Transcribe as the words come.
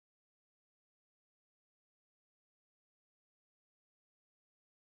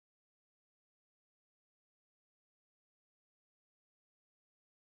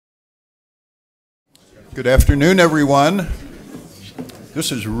Good afternoon, everyone.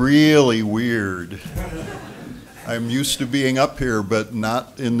 This is really weird. I'm used to being up here, but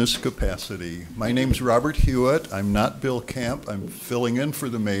not in this capacity. My name's Robert Hewitt. I'm not Bill Camp. I'm filling in for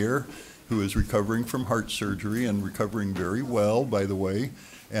the mayor, who is recovering from heart surgery and recovering very well, by the way.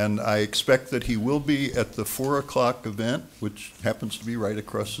 And I expect that he will be at the 4 o'clock event, which happens to be right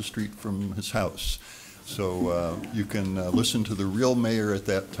across the street from his house. So you can listen to the real mayor at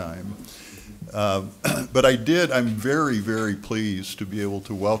that time. But I'm very, very pleased to be able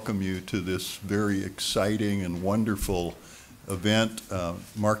to welcome you to this very exciting and wonderful event,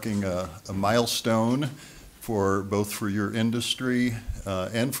 marking a milestone for both for your industry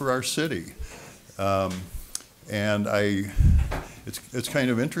and for our city. And it's kind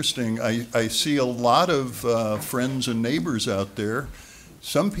of interesting. I see a lot of friends and neighbors out there.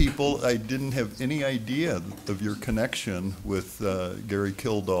 Some people, I didn't have any idea of your connection with Gary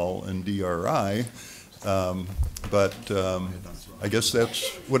Kildall and DRI, but I guess that's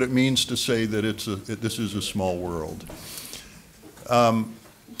what it means to say that this is a small world.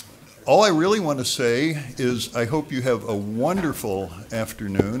 All I really want to say is I hope you have a wonderful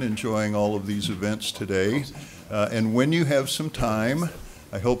afternoon enjoying all of these events today, and when you have some time,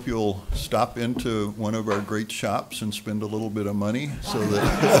 I hope you'll stop into one of our great shops and spend a little bit of money so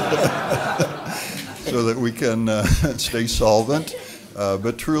that, so that we can stay solvent.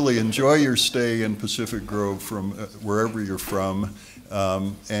 But truly enjoy your stay in Pacific Grove from wherever you're from.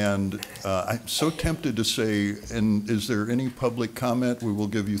 And I'm so tempted to say, and is there any public comment? We will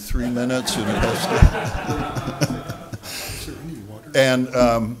give you 3 minutes. And it has to And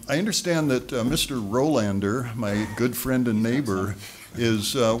I understand that Mr. Rolander, my good friend and neighbor,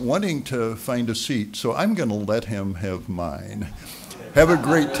 is wanting to find a seat, so I'm going to let him have mine. Have a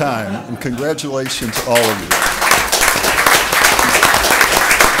great time, and congratulations to all of you.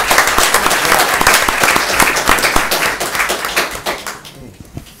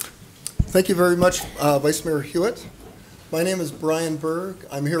 Thank you very much, Vice Mayor Hewitt. My name is Brian Berg.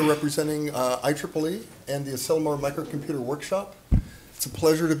 I'm here representing IEEE and the Asilomar Microcomputer Workshop. It's a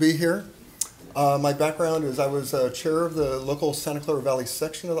pleasure to be here. My background is I was chair of the local Santa Clara Valley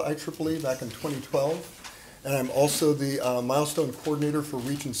section of the IEEE back in 2012, and I'm also the milestone coordinator for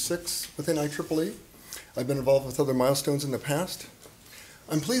Region 6 within IEEE. I've been involved with other milestones in the past.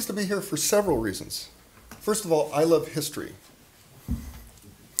 I'm pleased to be here for several reasons. First of all, I love history.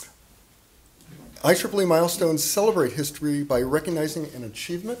 IEEE milestones celebrate history by recognizing an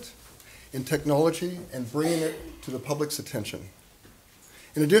achievement in technology and bringing it to the public's attention.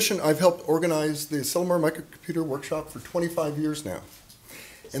 In addition, I've helped organize the Asilomar Microcomputer Workshop for 25 years now,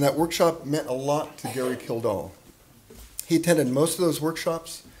 and that workshop meant a lot to Gary Kildall. He attended most of those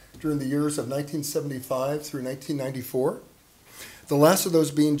workshops during the years of 1975 through 1994, the last of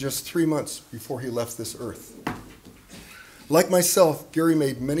those being just 3 months before he left this earth. Like myself, Gary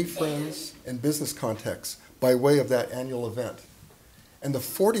made many friends and business contacts by way of that annual event, and the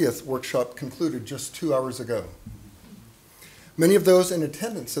 40th workshop concluded just 2 hours ago. Many of those in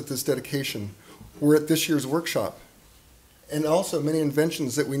attendance at this dedication were at this year's workshop, and also many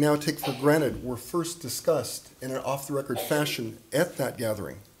inventions that we now take for granted were first discussed in an off-the-record fashion at that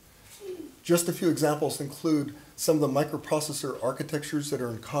gathering. Just a few examples include some of the microprocessor architectures that are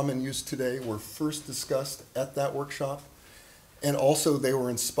in common use today were first discussed at that workshop, and also they were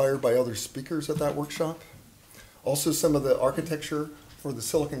inspired by other speakers at that workshop. Also, some of the architecture for the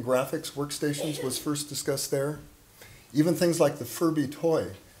silicon graphics workstations was first discussed there. Even things like the Furby toy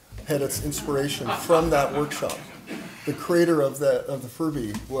had its inspiration from that workshop. The creator of the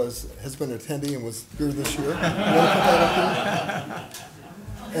Furby has been attending and was here this year. You want to put that up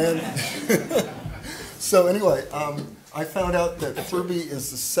here? And so anyway, I found out that Furby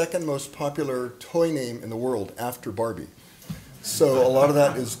is the second most popular toy name in the world after Barbie. So a lot of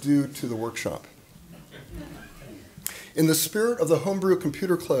that is due to the workshop. In the spirit of the Homebrew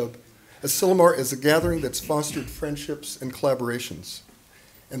Computer Club, Asilomar is a gathering that's fostered friendships and collaborations.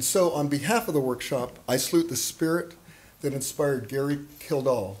 And so on behalf of the workshop, I salute the spirit that inspired Gary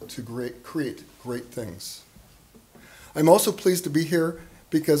Kildall to create great things. I'm also pleased to be here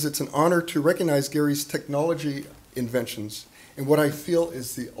because it's an honor to recognize Gary's technology inventions in what I feel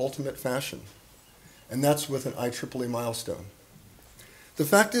is the ultimate fashion, and that's with an IEEE milestone. The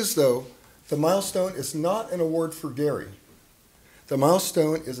fact is, though, the milestone is not an award for Gary. The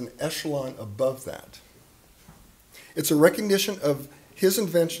milestone is an echelon above that. It's a recognition of his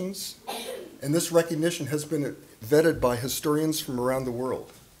inventions, and this recognition has been vetted by historians from around the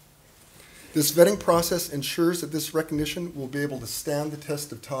world. This vetting process ensures that this recognition will be able to stand the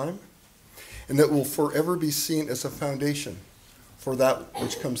test of time, and that will forever be seen as a foundation for that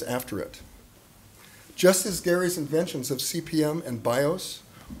which comes after it. Just as Gary's inventions of CPM and BIOS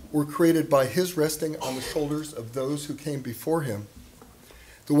were created by his resting on the shoulders of those who came before him,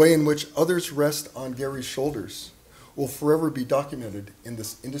 the way in which others rest on Gary's shoulders will forever be documented in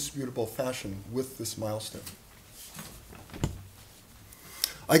this indisputable fashion with this milestone.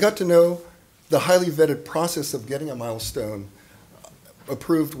 I got to know the highly vetted process of getting a milestone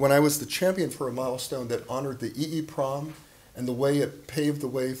approved when I was the champion for a milestone that honored the EEPROM and the way it paved the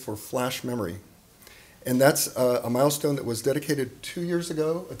way for flash memory. And that's a milestone that was dedicated 2 years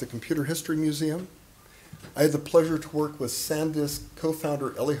ago at the Computer History Museum. I had the pleasure to work with SanDisk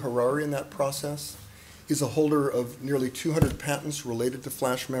co-founder Eli Harari in that process. He's a holder of nearly 200 patents related to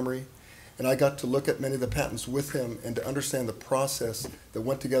flash memory, and I got to look at many of the patents with him and to understand the process that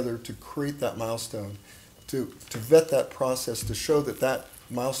went together to create that milestone, to vet that process, to show that that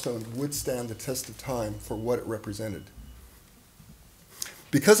milestone would stand the test of time for what it represented.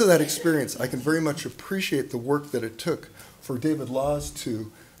 Because of that experience, I can very much appreciate the work that it took for David Laws to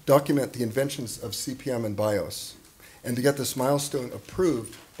document the inventions of CPM and BIOS, and to get this milestone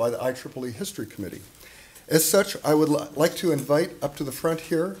approved by the IEEE History Committee. As such, I would like to invite up to the front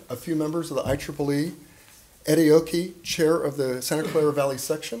here a few members of the IEEE, Ed Aoki, chair of the Santa Clara Valley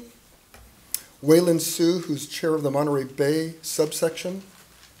section, Waylon Su, who's chair of the Monterey Bay subsection,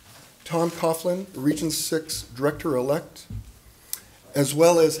 Tom Coughlin, Region 6 director-elect, as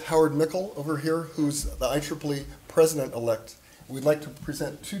well as Howard Mickle over here, who's the IEEE president-elect. We'd like to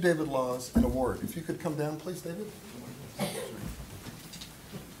present to David Laws an award. If you could come down, please, David.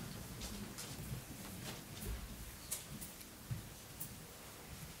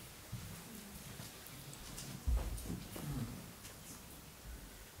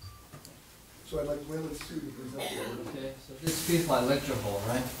 So I'd like Waylon Su to present the award. Okay, so this feels like lecture hall,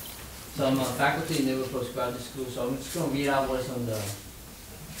 right? So I'm a faculty in Naval Postgraduate School, so I'm just going to read out what's on the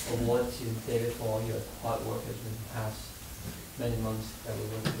award to David for all your hard work in the past many months that we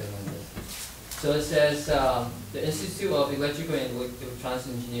worked together on this. So it says, the Institute of Electrical and Electronics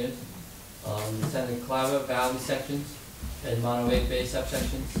Engineers, the Santa Clara Valley sections, and Monterey Bay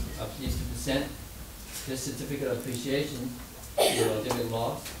subsections are pleased to present this certificate of appreciation to David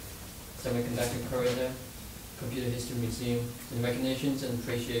Laws, Semiconductor Corridor, Computer History Museum, in recognitions and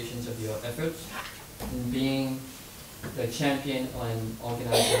appreciations of your efforts in being the champion and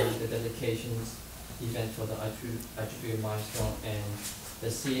organizer of the dedications event for the IEEE Milestone and the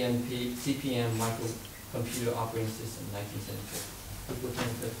CPM Microcomputer Operating System 1974, April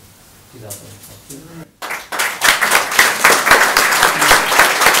 25th, 2012.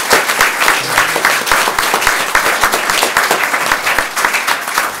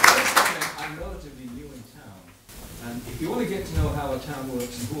 If you want to get to know how a town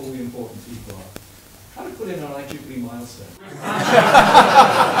works and who all the important people are, how to put in an IEEE milestone.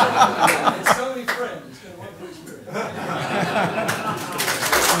 It's so many friends, it's been a wonderful experience.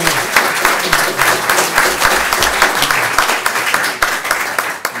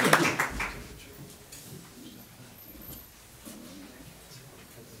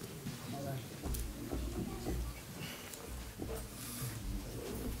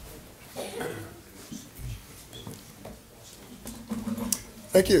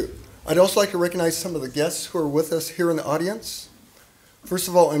 Thank you. I'd also like to recognize some of the guests who are with us here in the audience. First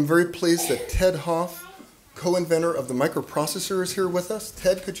of all, I'm very pleased that Ted Hoff, co-inventor of the microprocessor, is here with us.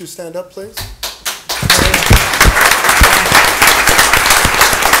 Ted, could you stand up, please?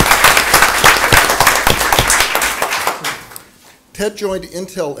 Ted joined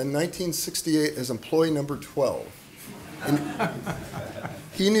Intel in 1968 as employee number 12. And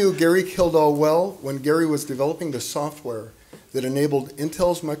he knew Gary Kildall well when Gary was developing the software that enabled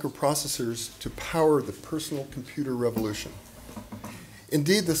Intel's microprocessors to power the personal computer revolution.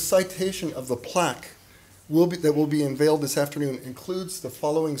 Indeed, the citation of the plaque that will be unveiled this afternoon includes the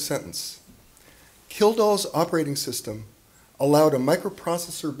following sentence. Kildall's operating system allowed a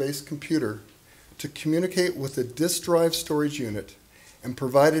microprocessor-based computer to communicate with a disk drive storage unit and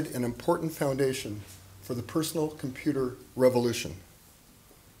provided an important foundation for the personal computer revolution.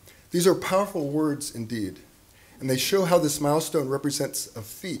 These are powerful words indeed, and they show how this milestone represents a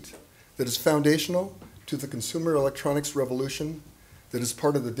feat that is foundational to the consumer electronics revolution that is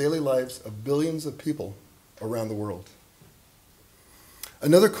part of the daily lives of billions of people around the world.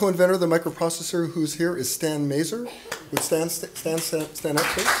 Another co-inventor of the microprocessor who's here is Stan Mazer. Would Stan stand up,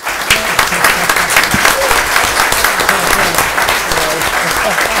 please?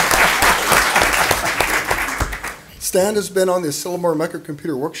 Stan has been on the Sillamore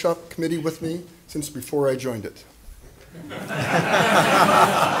Microcomputer Workshop Committee with me since before I joined it.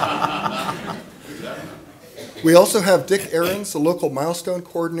 We also have Dick Ahrens, a local milestone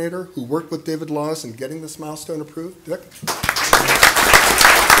coordinator who worked with David Laws in getting this milestone approved. Dick?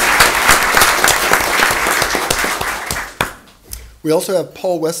 We also have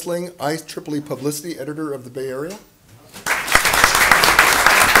Paul Westling, IEEE Publicity Editor of the Bay Area.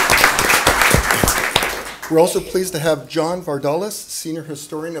 We're also pleased to have John Vardalis, Senior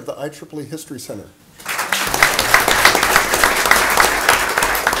Historian of the IEEE History Center.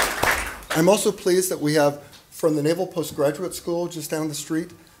 I'm also pleased that we have, from the Naval Postgraduate School just down the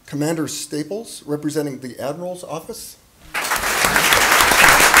street, Commander Staples, representing the Admiral's Office.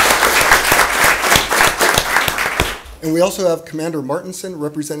 And we also have Commander Martinson,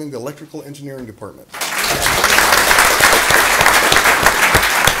 representing the Electrical Engineering Department.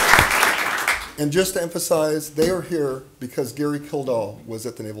 And just to emphasize, they are here because Gary Kildall was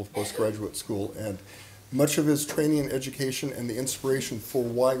at the Naval Postgraduate School, and much of his training and education and the inspiration for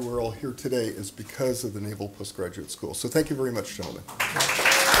why we're all here today is because of the Naval Postgraduate School. So thank you very much, gentlemen.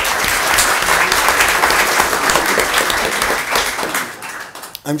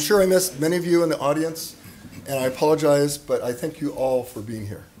 I'm sure I missed many of you in the audience, and I apologize, but I thank you all for being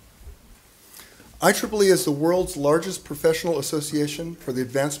here. IEEE is the world's largest professional association for the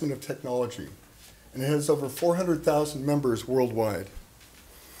advancement of technology, and it has over 400,000 members worldwide.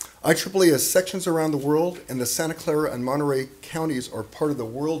 IEEE has sections around the world, and the Santa Clara and Monterey counties are part of the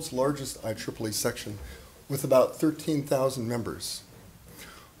world's largest IEEE section, with about 13,000 members.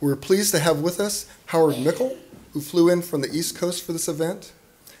 We're pleased to have with us Howard Mickle, who flew in from the East Coast for this event.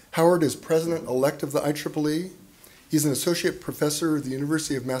 Howard is president-elect of the IEEE. He's an associate professor at the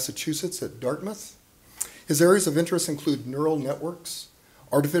University of Massachusetts at Dartmouth. His areas of interest include neural networks,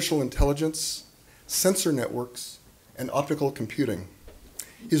 artificial intelligence, sensor networks, and optical computing.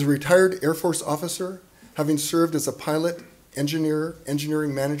 He's a retired Air Force officer, having served as a pilot, engineer,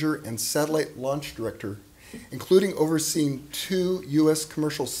 engineering manager, and satellite launch director, including overseeing 2 U.S.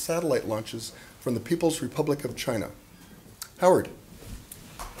 commercial satellite launches from the People's Republic of China. Howard.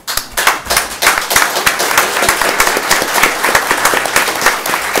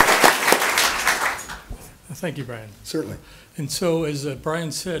 Thank you, Brian. Certainly. And so, as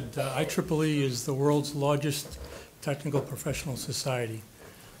Brian said, IEEE is the world's largest technical professional society.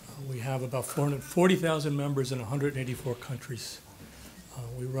 We have about 440,000 members in 184 countries.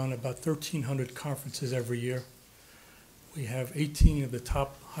 We run about 1,300 conferences every year. We have 18 of the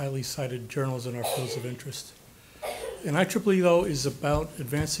top highly cited journals in our fields of interest. And IEEE, though, is about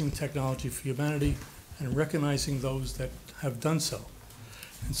advancing technology for humanity and recognizing those that have done so.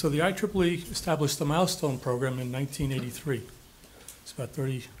 And so the IEEE established the Milestone program in 1983. It's about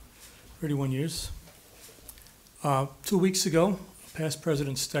 31 years. 2 weeks ago, past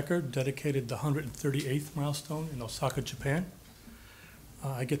President Stecker dedicated the 138th milestone in Osaka, Japan.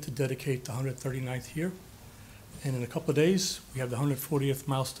 I get to dedicate the 139th here. And in a couple of days, we have the 140th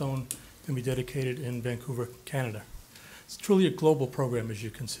milestone going to be dedicated in Vancouver, Canada. It's truly a global program, as you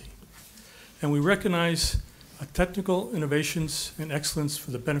can see. And we recognize technical innovations and excellence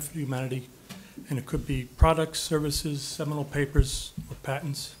for the benefit of humanity, and it could be products, services, seminal papers, or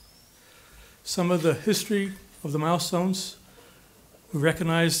patents. Some of the history of the milestones: we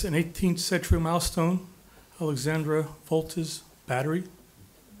recognize an 18th century milestone, Alexandra Volta's battery.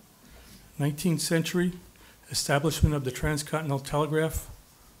 19th century, establishment of the transcontinental telegraph,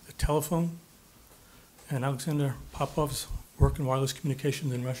 the telephone, and Alexander Popov's work in wireless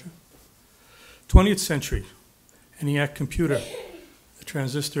communications in Russia. 20th century, ENIAC computer, the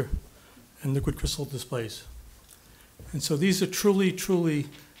transistor, and liquid crystal displays. And so these are truly, truly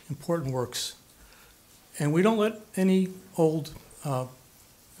important works. And we don't let any old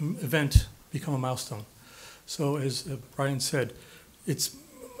event become a milestone. So as Brian said, it's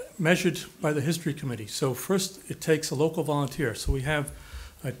measured by the History Committee. So first it takes a local volunteer. So we have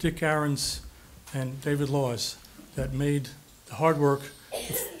Dick Ahrens and David Laws that made the hard work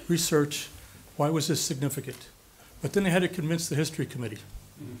of research. Why was this significant? But then they had to convince the History Committee.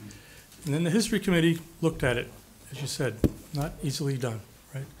 And then the History Committee looked at it, as you said, not easily done,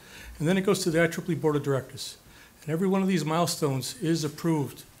 right? And then it goes to the IEEE Board of Directors. And every one of these milestones is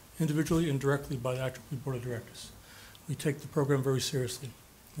approved individually and directly by the IEEE Board of Directors. We take the program very seriously.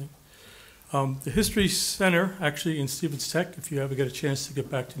 Right? The History Center, actually in Stevens Tech, if you ever get a chance to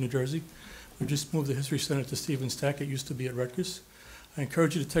get back to New Jersey, we just moved the History Center to Stevens Tech. It used to be at Rutgers. I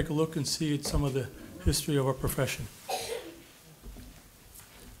encourage you to take a look and see some of the history of our profession.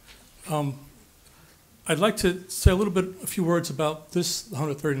 I'd like to say a few words about this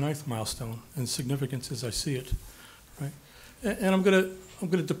 139th milestone and significance as I see it. Right? And I'm going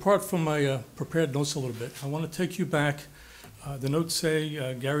to depart from my prepared notes a little bit. I want to take you back The notes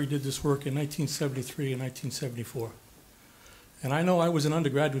say Gary did this work in 1973 and 1974. And I know I was an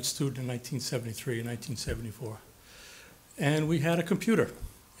undergraduate student in 1973 and 1974. And we had a computer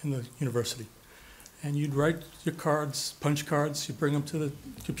in the university. And you'd write your cards, punch cards, you bring them to the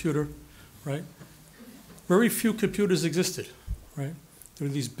computer, right? Very few computers existed, right? There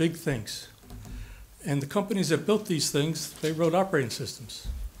were these big things. And the companies that built these things, they wrote operating systems.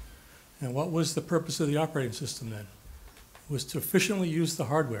 And what was the purpose of the operating system then? It was to efficiently use the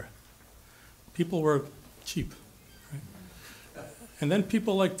hardware. People were cheap, right? And then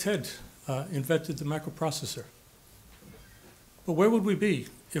people like Ted invented the microprocessor. But where would we be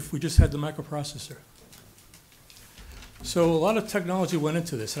if we just had the microprocessor? So a lot of technology went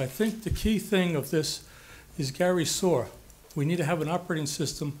into this. And I think the key thing of this is Gary saw we need to have an operating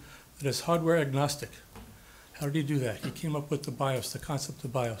system that is hardware agnostic. How did he do that? He came up with the BIOS, the concept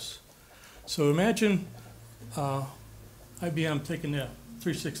of BIOS. So imagine IBM taking their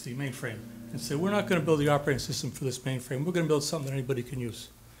 360 mainframe and say, we're not going to build the operating system for this mainframe. We're going to build something that anybody can use.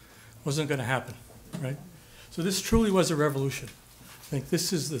 Wasn't going to happen, right? So this truly was a revolution. I think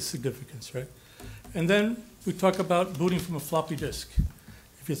this is the significance, right? And then we talk about booting from a floppy disk.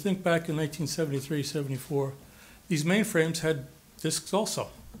 If you think back in 1973, 74, these mainframes had disks also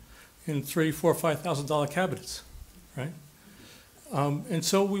in $3,000, $4,000, $5,000 cabinets, right? And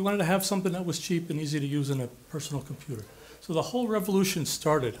so we wanted to have something that was cheap and easy to use in a personal computer. So the whole revolution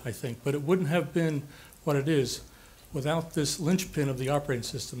started, I think, but it wouldn't have been what it is without this linchpin of the operating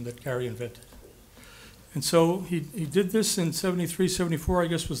system that Gary invented. And so he did this in 73, 74, I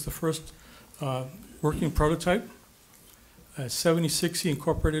guess, was the first working prototype. 76, he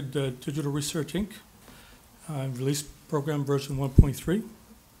incorporated Digital Research Inc., released program version 1.3.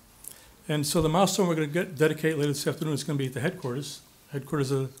 And so the milestone we're going to dedicate later this afternoon is going to be at the headquarters.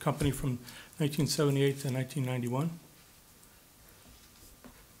 Headquarters of the company from 1978 to 1991.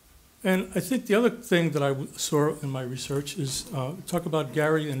 And I think the other thing that I saw in my research is talk about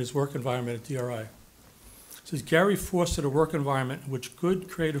Gary and his work environment at DRI. It says Gary fostered a work environment in which good,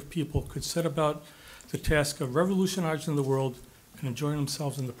 creative people could set about the task of revolutionizing the world and enjoying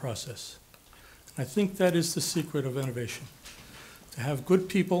themselves in the process. And I think that is the secret of innovation. To have good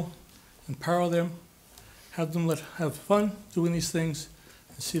people, empower them, have them have fun doing these things,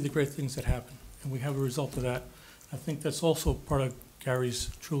 and see the great things that happen. And we have a result of that. I think that's also part of Gary's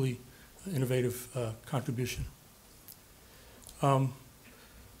truly innovative contribution.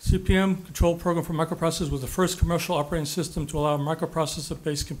 CPM, Control Program for Microprocessors, was the first commercial operating system to allow a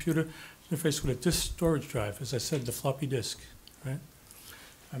microprocessor-based computer to interface with a disk storage drive, as I said, the floppy disk, right?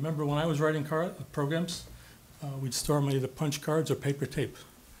 I remember when I was writing programs, we'd store them either punch cards or paper tape,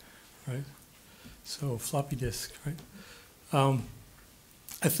 right? So floppy disk, right?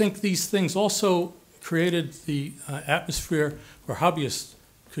 I think these things also created the atmosphere where hobbyists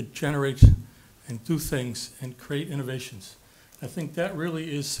could generate and do things and create innovations. I think that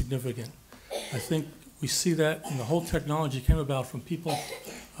really is significant. I think we see that, and the whole technology came about from people,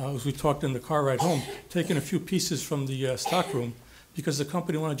 as we talked in the car ride home, taking a few pieces from the stock room because the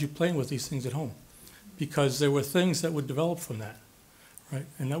company wanted you playing with these things at home, because there were things that would develop from that, right?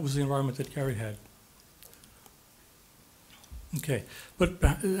 And that was the environment that Gary had. Okay, but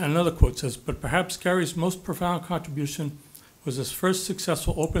another quote says, but perhaps Gary's most profound contribution was his first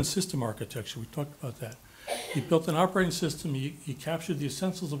successful open system architecture. We talked about that. He built an operating system. He captured the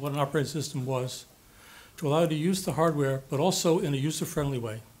essentials of what an operating system was to allow you to use the hardware, but also in a user-friendly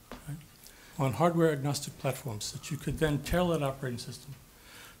way, right? On hardware-agnostic platforms that you could then tailor that operating system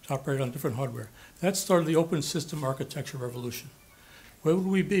to operate on different hardware. That started the open system architecture revolution. Where would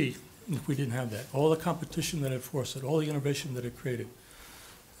we be if we didn't have that? All the competition that it forced it, all the innovation that it created.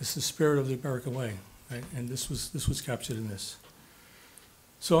 This is the spirit of the American way, right? And this was captured in this.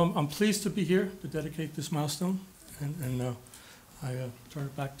 So I'm pleased to be here to dedicate this milestone, and I turn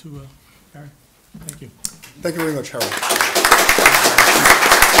it back to Gary. Thank you. Thank you very much, Howard.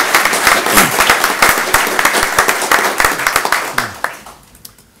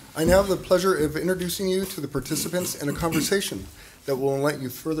 I now have the pleasure of introducing you to the participants in a conversation that will enlighten you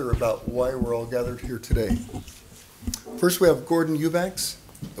further about why we're all gathered here today. First, we have Gordon Eubanks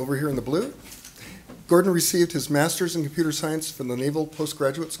over here in the blue. Gordon received his master's in computer science from the Naval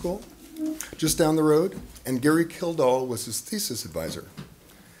Postgraduate School just down the road, and Gary Kildall was his thesis advisor.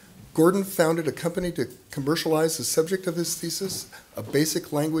 Gordon founded a company to commercialize the subject of his thesis, a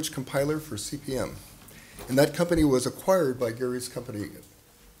basic language compiler for CPM. And that company was acquired by Gary's company.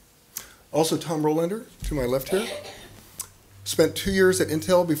 Also, Tom Rolander, to my left here, spent 2 years at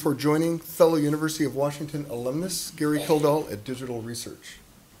Intel before joining fellow University of Washington alumnus Gary Kildall at Digital Research.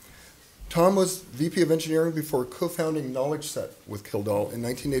 Tom was VP of Engineering before co-founding KnowledgeSet with Kildall in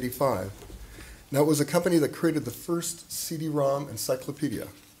 1985. Now, it was a company that created the first CD-ROM encyclopedia,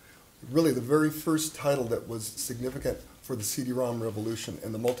 really the very first title that was significant for the CD-ROM revolution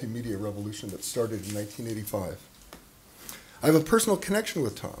and the multimedia revolution that started in 1985. I have a personal connection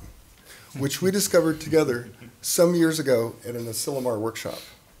with Tom, which we discovered together some years ago at an Asilomar workshop.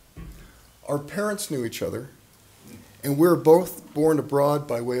 Our parents knew each other, and we're both born abroad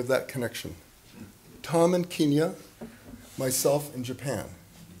by way of that connection. Tom in Kenya, myself in Japan.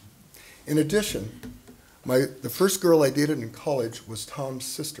 In addition, the first girl I dated in college was Tom's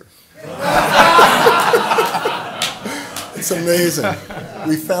sister. It's amazing.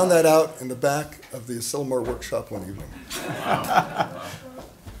 We found that out in the back of the Asilomar workshop one evening.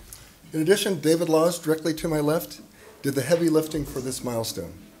 In addition, David Laws, directly to my left, did the heavy lifting for this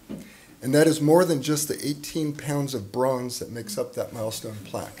milestone. And that is more than just the 18 pounds of bronze that makes up that milestone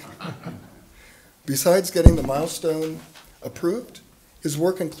plaque. Besides getting the milestone approved, his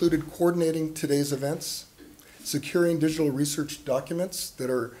work included coordinating today's events, securing digital research documents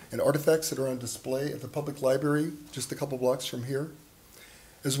and artifacts that are on display at the public library just a couple blocks from here,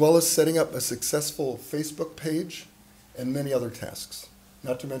 as well as setting up a successful Facebook page and many other tasks,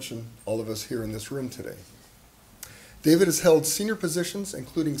 not to mention all of us here in this room today. David has held senior positions,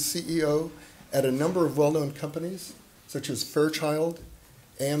 including CEO at a number of well-known companies, such as Fairchild,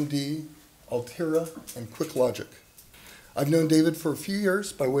 AMD, Altera, and QuickLogic. I've known David for a few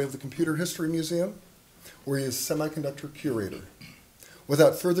years by way of the Computer History Museum, where he is semiconductor curator.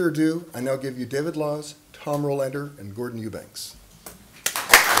 Without further ado, I now give you David Laws, Tom Rolander, and Gordon Eubanks.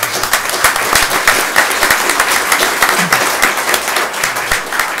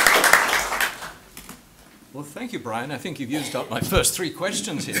 Well, thank you, Brian. I think you've used up my first 3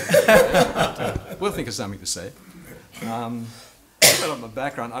 questions here. We'll think of something to say. A bit of my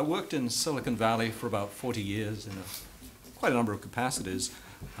background. I worked in Silicon Valley for about 40 years in quite a number of capacities,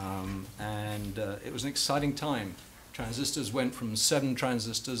 and it was an exciting time. Transistors went from 7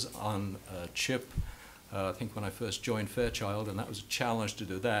 transistors on a chip, I think when I first joined Fairchild, and that was a challenge to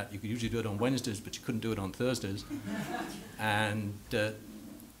do that. You could usually do it on Wednesdays, but you couldn't do it on Thursdays. And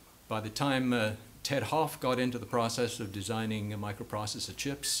by the time Ted Hoff got into the process of designing microprocessor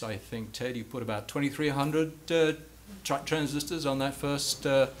chips, I think, Ted, you put about 2,300 transistors on that first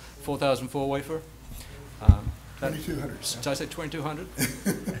 4004 wafer. 2,200. Did I say 2,200?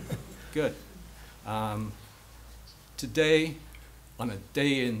 Good. Today, on a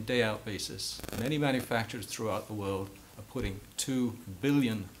day-in, day-out basis, many manufacturers throughout the world are putting 2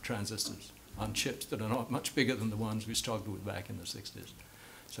 billion transistors on chips that are not much bigger than the ones we struggled with back in the 60s.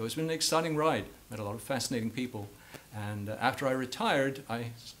 So it's been an exciting ride. Met a lot of fascinating people. And after I retired, I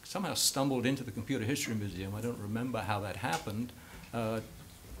somehow stumbled into the Computer History Museum. I don't remember how that happened.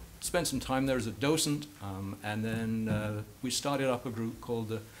 Spent some time there as a docent, and then we started up a group called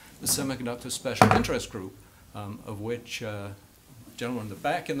the Semiconductor Special Interest Group, of which a gentleman in the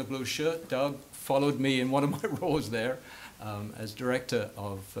back in the blue shirt, Doug, followed me in one of my roles there as director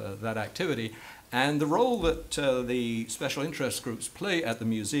of that activity. And the role that the special interest groups play at the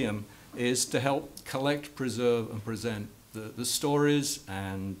museum is to help collect, preserve, and present the stories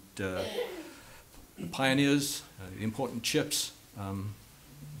and pioneers, the important chips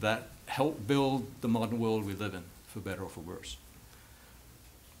that help build the modern world we live in, for better or for worse.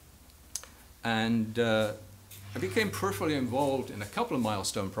 And I became peripherally involved in a couple of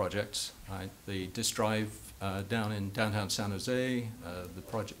milestone projects. The disk drive down in downtown San Jose,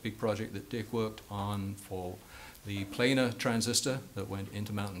 the big project that Dick worked on for the planar transistor that went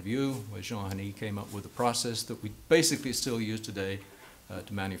into Mountain View, where Jean-Henri came up with a process that we basically still use today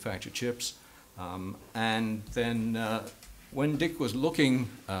to manufacture chips. And then when Dick was looking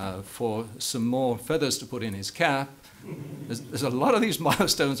for some more feathers to put in his cap, there's a lot of these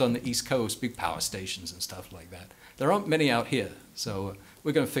milestones on the East Coast, big power stations and stuff like that. There aren't many out here, so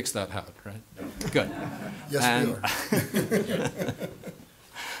we're going to fix that out, right? Good. Yes, we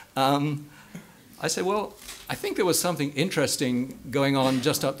are. I said, well, I think there was something interesting going on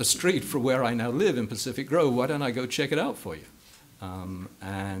just up the street from where I now live in Pacific Grove. Why don't I go check it out for you?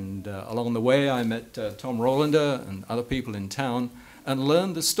 Along the way, I met Tom Rolander and other people in town and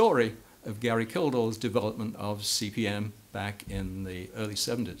learned the story of Gary Kildall's development of CP/M back in the early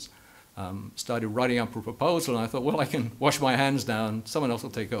 70s. Started writing up a proposal, and I thought, well, I can wash my hands down. Someone else will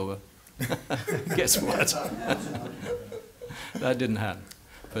take over. Guess what? That didn't happen.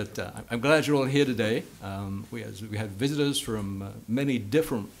 But I'm glad you're all here today. We had visitors from many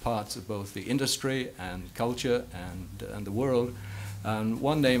different parts of both the industry and culture and the world. And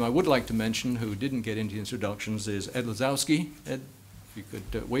one name I would like to mention who didn't get into introductions is Ed Lazowski. Ed, if you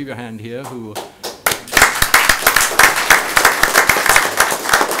could wave your hand here, who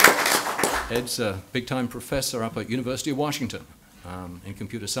Ed's a big-time professor up at University of Washington in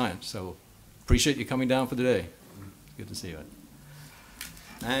computer science. So appreciate you coming down for the day. Good to see you, Ed.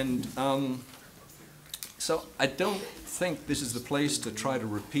 And so I don't think this is the place to try to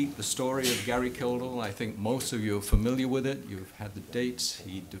repeat the story of Gary Kildall. I think most of you are familiar with it. You've had the dates.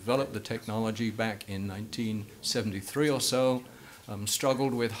 He developed the technology back in 1973 or so,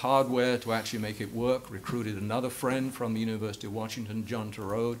 struggled with hardware to actually make it work, recruited another friend from the University of Washington, John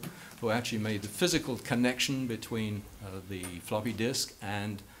Turode, who actually made the physical connection between the floppy disk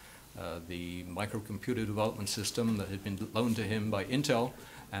and the microcomputer development system that had been loaned to him by Intel.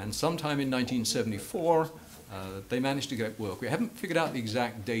 And sometime in 1974, they managed to get work. We haven't figured out the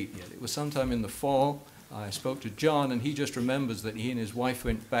exact date yet. It was sometime in the fall. I spoke to John, and he just remembers that he and his wife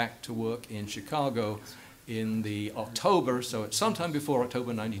went back to work in Chicago in the October, so it's sometime before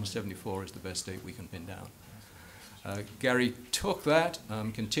October 1974 is the best date we can pin down. Gary took that,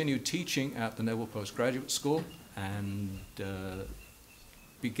 continued teaching at the Naval Postgraduate School, and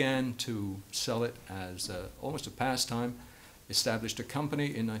began to sell it as almost a pastime. Established a company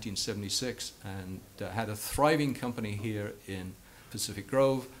in 1976 and had a thriving company here in Pacific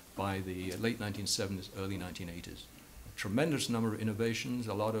Grove by the late 1970s, early 1980s. A tremendous number of innovations,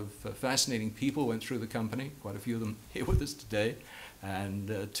 a lot of fascinating people went through the company, quite a few of them here with us today,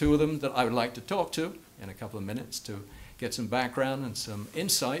 and two of them that I would like to talk to in a couple of minutes to get some background and some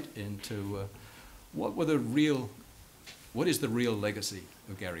insight into what is the real legacy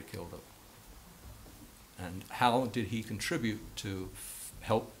of Gary Kildall? And how did he contribute to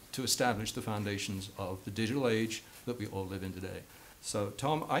help to establish the foundations of the digital age that we all live in today? So,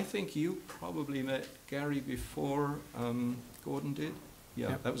 Tom, I think you probably met Gary before Gordon did? Yeah,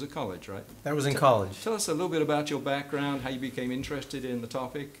 yep. That was at college, right? That was in college. Tell us a little bit about your background, how you became interested in the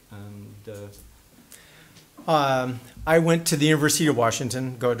topic, and... I went to the University of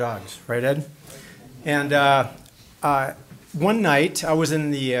Washington, go Dogs, right, Ed? And one night, I was in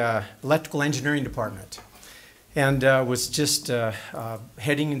the electrical engineering department and was just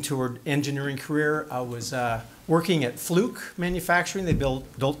heading into an engineering career. I was working at Fluke Manufacturing. They built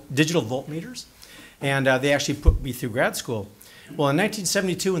digital voltmeters, and they actually put me through grad school. Well, in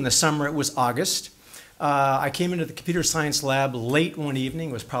 1972, in the summer, it was August, I came into the computer science lab late one evening.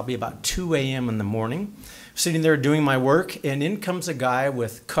 It was probably about 2 a.m. in the morning, sitting there doing my work, and in comes a guy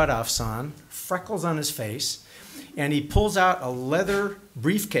with cutoffs on, freckles on his face, and he pulls out a leather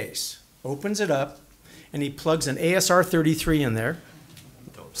briefcase, opens it up, and he plugs an ASR-33 in there.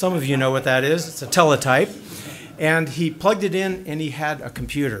 Some of you know what that is. It's a teletype. And he plugged it in, and he had a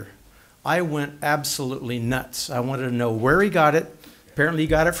computer. I went absolutely nuts. I wanted to know where he got it. Apparently he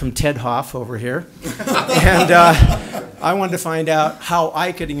got it from Ted Hoff over here. And I wanted to find out how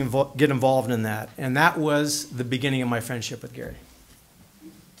I could get involved in that. And that was the beginning of my friendship with Gary.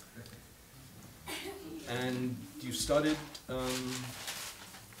 And you studied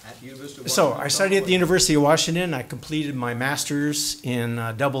at the University of Washington? So I studied at the University of Washington. I completed my master's in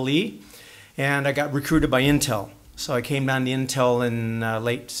EE, and I got recruited by Intel. So I came down to Intel in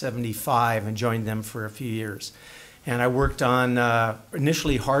late '75 and joined them for a few years. And I worked on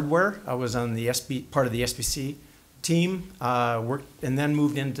initially hardware. I was on the part of the SBC team, and then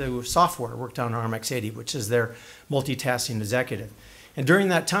moved into software, worked on ARMX80, which is their multitasking executive. And during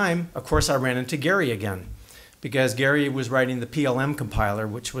that time, of course, I ran into Gary again, because Gary was writing the PLM compiler,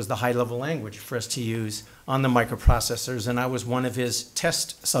 which was the high-level language for us to use on the microprocessors, and I was one of his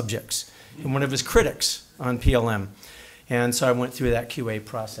test subjects and one of his critics on PLM. And so I went through that QA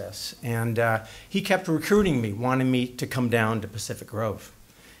process. And he kept recruiting me, wanting me to come down to Pacific Grove.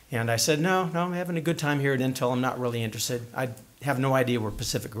 And I said, no, I'm having a good time here at Intel. I'm not really interested. I have no idea where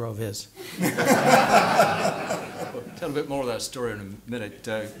Pacific Grove is. We'll tell a bit more of that story in a minute.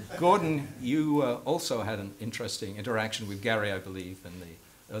 Gordon, you also had an interesting interaction with Gary, I believe, in the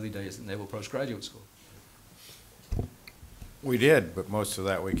early days at Naval Postgraduate School. We did, but most of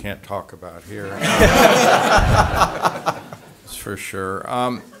that we can't talk about here. That's for sure.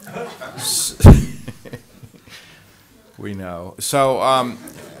 We know. So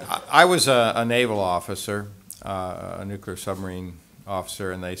I was a naval officer, a nuclear submarine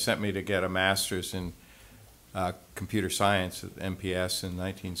officer, and they sent me to get a master's in computer science at MPS in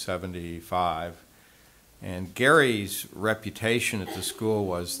 1975. And Gary's reputation at the school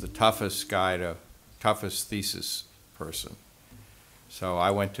was the toughest thesis person. So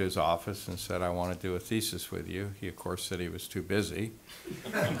I went to his office and said, I want to do a thesis with you. He, of course, said he was too busy.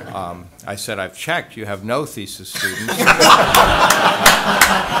 I said, I've checked. You have no thesis students.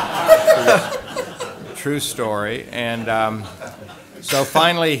 True story. And So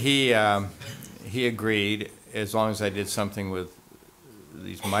finally he agreed, as long as I did something with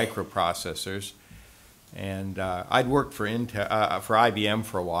these microprocessors. And I'd worked for for IBM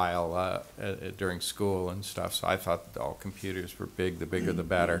for a while during school and stuff, so I thought all computers were big, the bigger the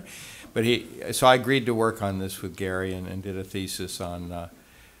better. But so I agreed to work on this with Gary and did a thesis on,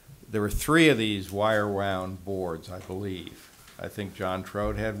 there were 3 of these wire-wound boards, I believe. I think John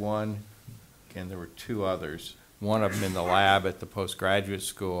Trode had one, and there were 2 others. One of them in the lab at the postgraduate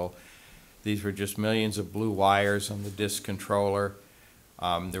school. These were just millions of blue wires on the disk controller.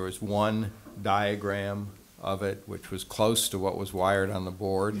 There was one diagram of it, which was close to what was wired on the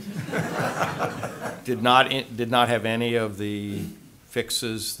board. did not have any of the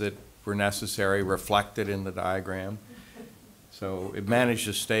fixes that were necessary reflected in the diagram. So it managed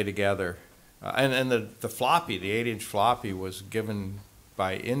to stay together. And the floppy, the 8-inch floppy, was given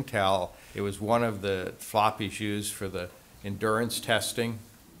by Intel. It was one of the floppies used for the endurance testing.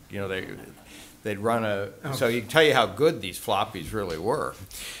 You know, they'd run so you can tell you how good these floppies really were.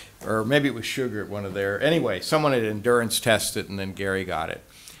 Or maybe it was Sugar at one of their, anyway, someone had endurance tested and then Gary got it.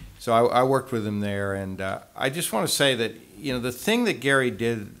 So I worked with him there, and I just want to say that, you know, the thing that Gary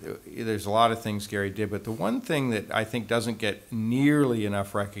did, there's a lot of things Gary did, but the one thing that I think doesn't get nearly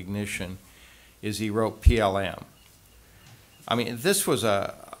enough recognition is he wrote PLM. I mean, this was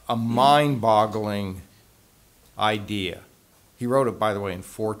a mind-boggling idea. He wrote it, by the way, in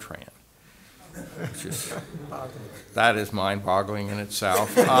Fortran. Which is, that is mind-boggling in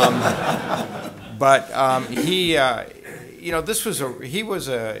itself. But he, you know, he was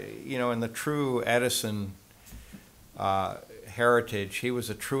you know, in the true Edison heritage, he was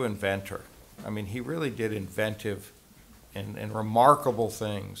a true inventor. I mean, he really did inventive and remarkable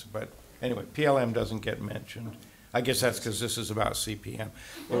things. But anyway, PLM doesn't get mentioned. I guess that's because this is about CPM.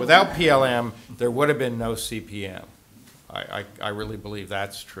 But without PLM, there would have been no CPM. I really believe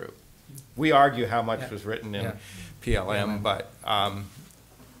that's true. We argue how much was written in PLM, but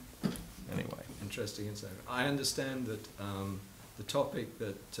anyway. Interesting insight. I understand that the topic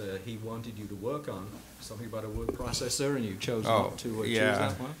that he wanted you to work on, something about a word processor, and you chose not to choose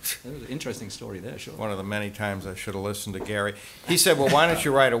that one. That was an interesting story there, sure. One of the many times I should have listened to Gary. He said, well, why don't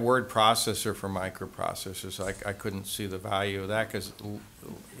you write a word processor for microprocessors? I couldn't see the value of that because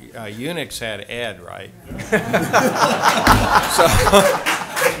Unix had ed, right?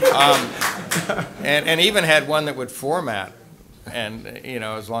 And even had one that would format, and you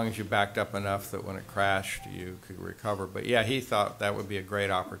know, as long as you backed up enough that when it crashed you could recover. But yeah, he thought that would be a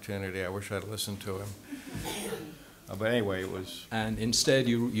great opportunity. I wish I'd listened to him. But anyway, it was. And instead,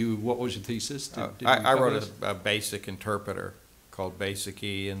 what was your thesis? I wrote a basic interpreter called Basic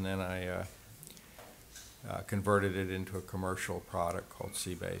E, and then I converted it into a commercial product called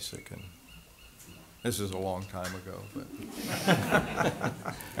C Basic. And this is a long time ago, but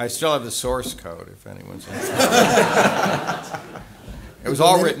I still have the source code if anyone's interested. It was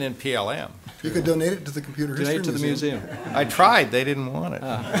all written in PLM. You could donate it to the Computer History Donate it to the museum. I tried. They didn't want it.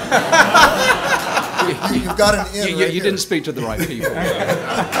 You've got an in right you didn't speak to the right people.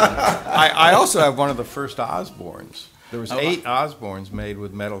 I also have one of the first Osbornes. There was 8 Osbornes made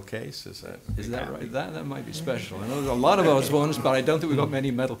with metal cases. Is that right? That might be special. I know there's a lot of Osbornes, but I don't think we've got many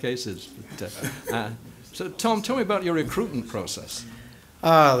metal cases. But, so, Tom, tell me about your recruitment process.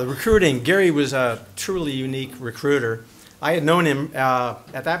 The recruiting. Gary was a truly unique recruiter. I had known him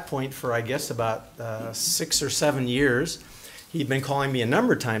at that point for, I guess, about 6 or 7 years. He'd been calling me a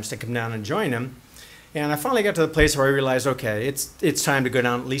number of times to come down and join him. And I finally got to the place where I realized, okay, it's time to go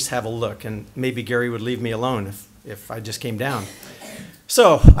down and at least have a look. And maybe Gary would leave me alone if I just came down.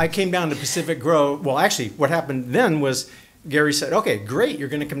 So I came down to Pacific Grove. Well, actually, what happened then was Gary said, okay, great, you're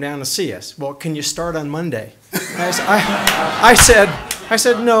going to come down and see us. Well, can you start on Monday? I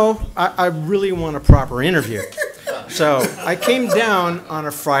said, no, I really want a proper interview. So I came down on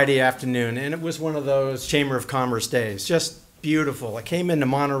a Friday afternoon, and it was one of those Chamber of Commerce days, just beautiful. I came into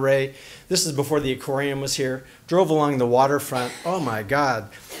Monterey. This is before the aquarium was here. Drove along the waterfront. Oh, my God.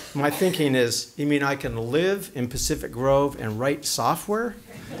 My thinking is, you mean I can live in Pacific Grove and write software?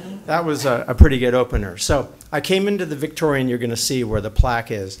 That was a pretty good opener. So I came into the Victorian, you're going to see where the plaque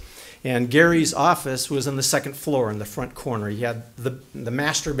is. And Gary's office was on the 2nd floor in the front corner. He had the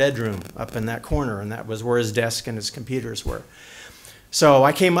master bedroom up in that corner, and that was where his desk and his computers were. So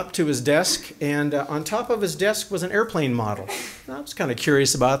I came up to his desk, and on top of his desk was an airplane model. I was kind of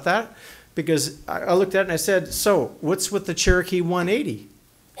curious about that because I looked at it and I said, so what's with the Cherokee 180?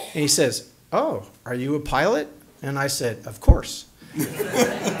 And he says, oh, are you a pilot? And I said, of course.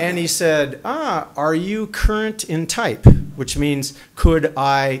 And he said, are you current in type? Which means, could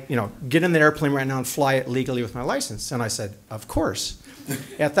I, get in the airplane right now and fly it legally with my license? And I said, of course.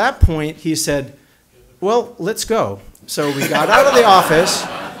 At that point, he said, well, let's go. So we got out of the office,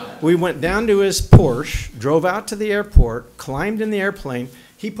 we went down to his Porsche, drove out to the airport, climbed in the airplane.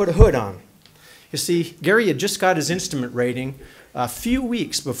 He put a hood on. You see, Gary had just got his instrument rating a few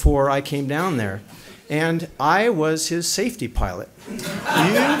weeks before I came down there, and I was his safety pilot.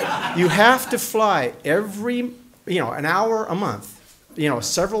 You have to fly every, an hour a month,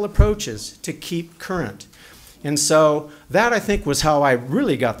 several approaches to keep current. And so that, I think, was how I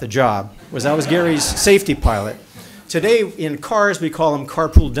really got the job, was I was Gary's safety pilot. Today, in cars, we call them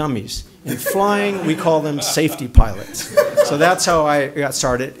carpool dummies. In flying, we call them safety pilots. So that's how I got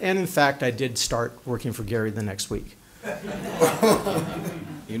started. And in fact, I did start working for Gary the next week.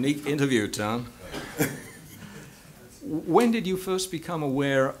 Unique interview, Tom. When did you first become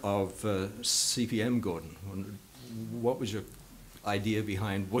aware of CPM, Gordon? What was your idea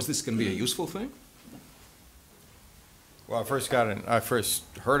behind, was this going to be a useful thing? Well, I first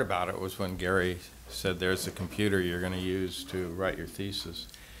heard about it was when Gary said there's a computer you're going to use to write your thesis.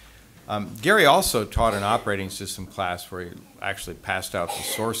 Gary also taught an operating system class where he actually passed out the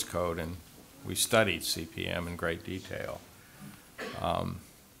source code, and we studied CPM in great detail.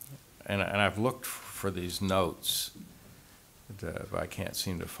 And I've looked for these notes, but I can't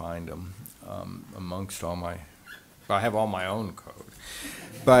seem to find them amongst all my, well, I have all my own code.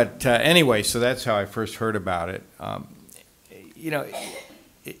 But anyway, so that's how I first heard about it.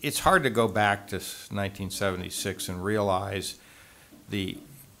 It's hard to go back to 1976 and realize the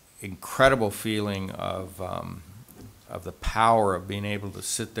incredible feeling of the power of being able to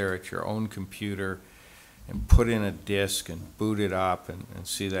sit there at your own computer and put in a disk and boot it up and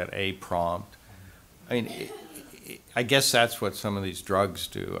see that A prompt. I mean, I guess that's what some of these drugs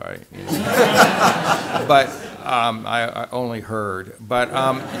do. But I only heard. But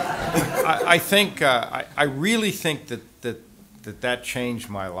I think I really think that changed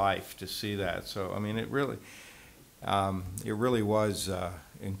my life to see that. So I mean, it really was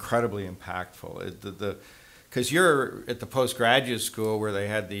incredibly impactful. Because you're at the postgraduate school where they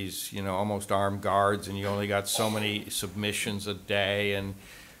had these, almost armed guards, and you only got so many submissions a day, and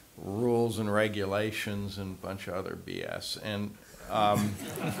rules and regulations and a bunch of other BS. And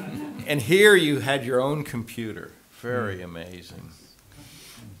here you had your own computer. Very amazing.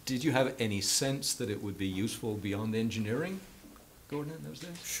 Did you have any sense that it would be useful beyond engineering, Gordon, in those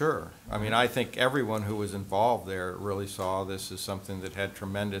days? Sure. I mean, I think everyone who was involved there really saw this as something that had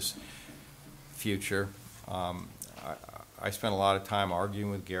tremendous future. I spent a lot of time arguing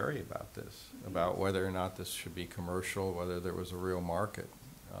with Gary about this, about whether or not this should be commercial, whether there was a real market.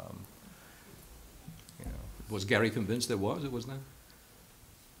 Was Gary convinced there was, or was there?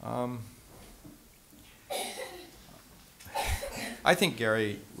 I think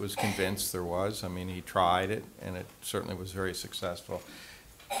Gary was convinced there was. I mean, he tried it, and it certainly was very successful.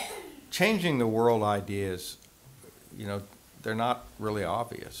 Changing the world ideas, they're not really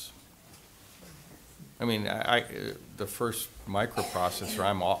obvious. I mean, the first microprocessor,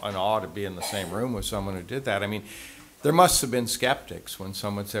 I'm in awe to be in the same room with someone who did that. I mean, there must have been skeptics when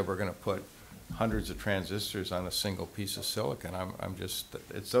someone said we're going to put hundreds of transistors on a single piece of silicon.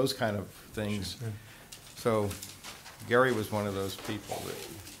 It's those kind of things. Sure. So Gary was one of those people that.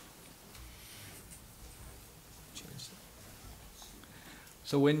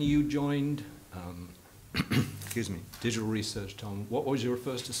 So when you joined, Digital Research, Tom, what was your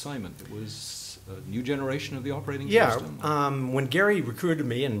first assignment? It was a new generation of the operating system? Yeah, when Gary recruited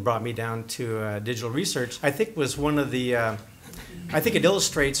me and brought me down to Digital Research, I think was one of the, I think it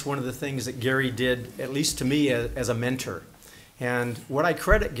illustrates one of the things that Gary did, at least to me, as a mentor. And what I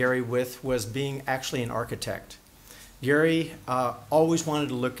credit Gary with was being actually an architect. Gary always wanted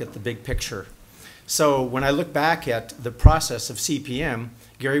to look at the big picture. So when I look back at the process of CPM,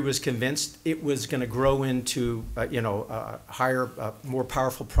 Gary was convinced it was going to grow into, higher, more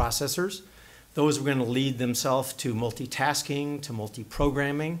powerful processors. Those were going to lead themselves to multitasking, to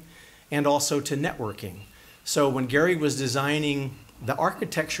multi-programming, and also to networking. So when Gary was designing the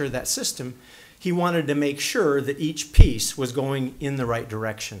architecture of that system, he wanted to make sure that each piece was going in the right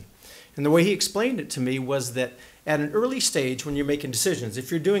direction. And the way he explained it to me was that at an early stage when you're making decisions, if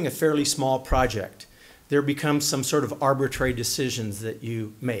you're doing a fairly small project, there becomes some sort of arbitrary decisions that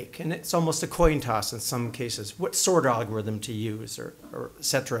you make. And it's almost a coin toss in some cases, what sort of algorithm to use or et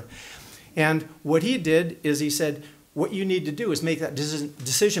cetera. And what he did is he said, what you need to do is make that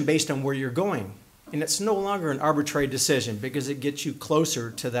decision based on where you're going. And it's no longer an arbitrary decision because it gets you closer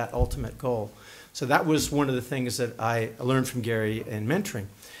to that ultimate goal. So that was one of the things that I learned from Gary in mentoring.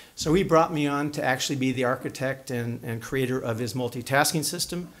 So he brought me on to actually be the architect and creator of his multitasking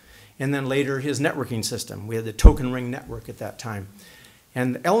system, and then later his networking system. We had the token ring network at that time.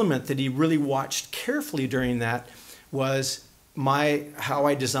 And the element that he really watched carefully during that was how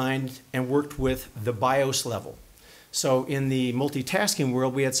I designed and worked with the BIOS level. So in the multitasking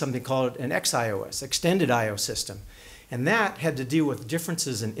world, we had something called an XIOS, Extended I/O System. And that had to deal with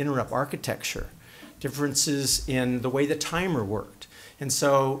differences in interrupt architecture, differences in the way the timer worked. And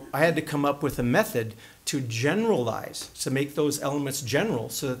so I had to come up with a method to generalize, to make those elements general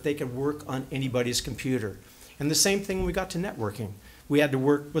so that they could work on anybody's computer. And the same thing when we got to networking. We had to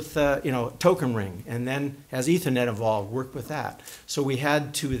work with token ring, and then as Ethernet evolved, work with that. So we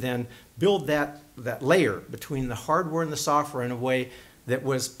had to then build that layer between the hardware and the software in a way that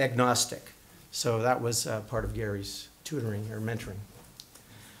was agnostic. So that was part of Gary's tutoring or mentoring.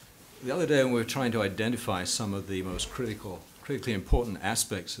 The other day when we were trying to identify some of the most critically important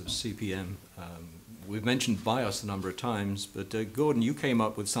aspects of CPM, we've mentioned BIOS a number of times, but Gordon, you came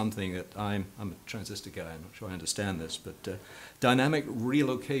up with something that I'm a transistor guy, I'm not sure I understand this, but dynamic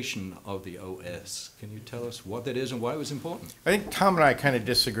relocation of the OS. Can you tell us what that is and why it was important? I think Tom and I kind of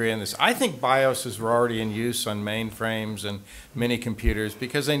disagree on this. I think BIOSes were already in use on mainframes and mini computers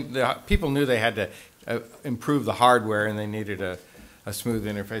because people knew they had to improve the hardware and they needed a smooth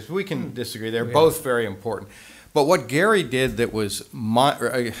interface. We can disagree. They're both very important. But what Gary did that was,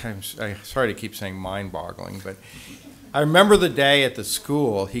 I'm sorry to keep saying mind-boggling, but I remember the day at the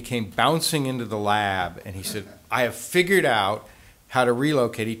school, he came bouncing into the lab and he said, I have figured out how to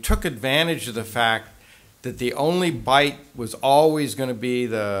relocate. He took advantage of the fact that the only byte was always going to be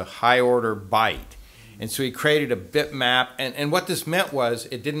the high-order byte. And so he created a bitmap. And what this meant was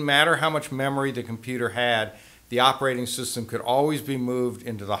it didn't matter how much memory the computer had, the operating system could always be moved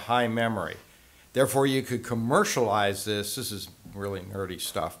into the high memory. Therefore, you could commercialize this. This is really nerdy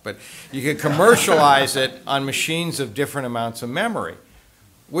stuff, but you could commercialize it on machines of different amounts of memory,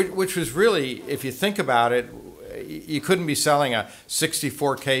 which was really, if you think about it, you couldn't be selling a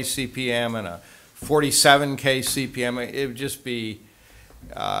 64K CPM and a 47K CPM. It would just be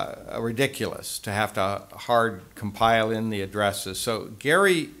ridiculous to have to hard compile in the addresses. So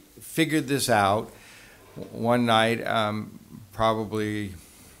Gary figured this out one night, probably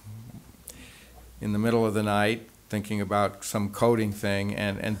in the middle of the night, thinking about some coding thing,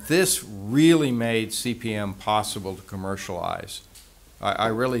 and this really made CPM possible to commercialize. I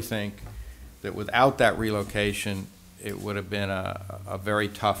really think that without that relocation, it would have been a very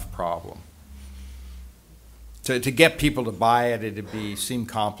tough problem. To get people to buy it, it'd seem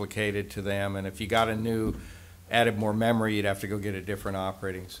complicated to them, and if you got added more memory, you'd have to go get a different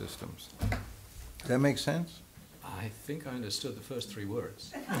operating systems. Does that make sense? I think I understood the first 3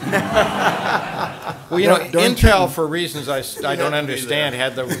 words. Well, you know, Intel, for reasons I don't understand,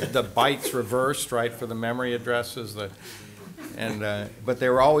 had the bytes reversed, right, for the memory addresses. But they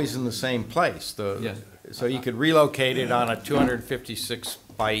were always in the same place. So you could relocate it on a 256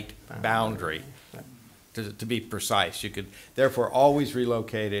 byte boundary, to be precise. You could therefore always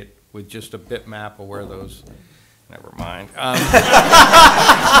relocate it with just a bitmap of where those. Never mind.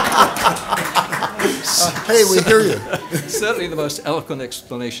 Hey, we hear you. Certainly the most eloquent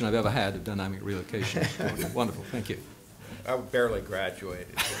explanation I've ever had of dynamic relocation. Wonderful, thank you. I barely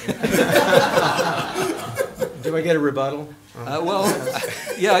graduated. Do I get a rebuttal?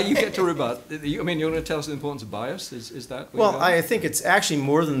 Yeah, you get to rebut. I mean, you're going to tell us the importance of BIOS? Is that? Well, I think it's actually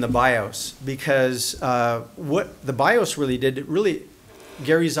more than the BIOS, because what the BIOS really did,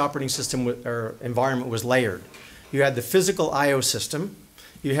 Gary's operating system or environment was layered. You had the physical I/O system.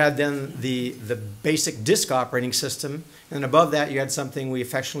 You had then the basic disk operating system. And above that, you had something we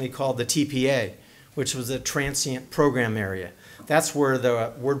affectionately called the TPA, which was a transient program area. That's where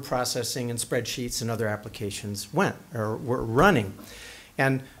the word processing and spreadsheets and other applications went or were running.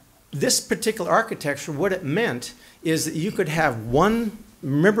 And this particular architecture, what it meant is that you could have one,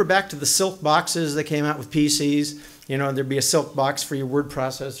 remember back to the silk boxes that came out with PCs? You know, there'd be a silk box for your word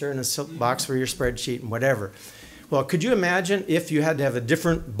processor and a silk box for your spreadsheet and whatever. Well, could you imagine if you had to have a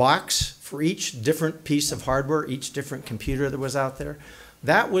different box for each different piece of hardware, each different computer that was out there?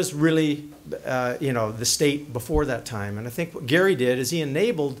 That was really, the state before that time. And I think what Gary did is he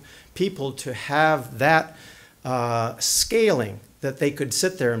enabled people to have that scaling, that they could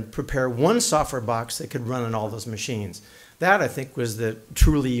sit there and prepare one software box that could run on all those machines. That, I think, was the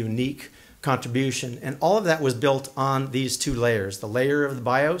truly unique contribution. And all of that was built on these 2 layers, the layer of the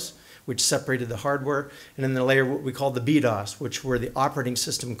BIOS, which separated the hardware, and then the layer what we call the BDOS, which were the operating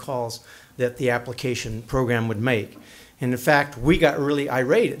system calls that the application program would make. And in fact, we got really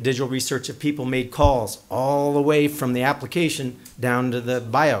irate at Digital Research if people made calls all the way from the application down to the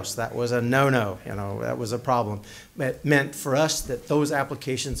BIOS. That was a no-no, that was a problem. It meant for us that those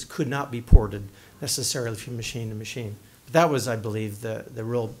applications could not be ported necessarily from machine to machine. that was, I believe, the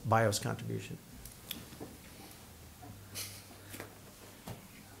real BIOS contribution.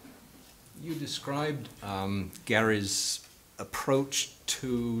 You described Gary's approach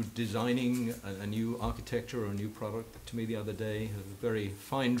to designing a new architecture or a new product to me the other day, very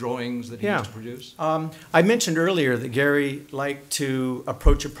fine drawings that he used to produce. I mentioned earlier that Gary liked to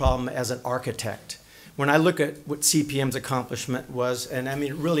approach a problem as an architect. When I look at what CPM's accomplishment was, and I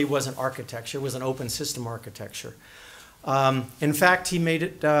mean, it really wasn't architecture, it was an open system architecture. In fact, he made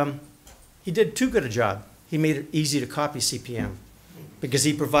it, he did too good a job. He made it easy to copy CPM because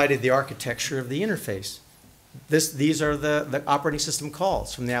he provided the architecture of the interface. These are the operating system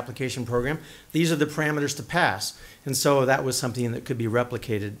calls from the application program. These are the parameters to pass. And so that was something that could be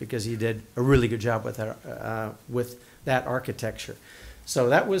replicated because he did a really good job with that architecture. So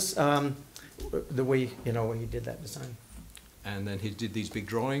that was the way, you know, when he did that design. And then he did these big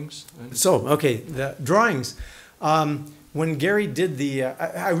drawings. So, okay, the drawings. When Gary did the,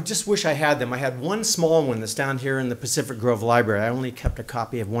 I just wish I had them. I had one small one that's down here in the Pacific Grove Library. I only kept a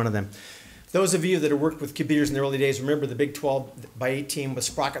copy of one of them. Those of you that have worked with computers in the early days remember the big 12 by 18 with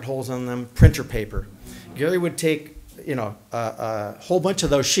sprocket holes on them, printer paper. Gary would take, you know, a whole bunch of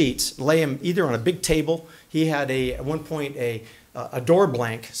those sheets, lay them either on a big table. He had at one point a door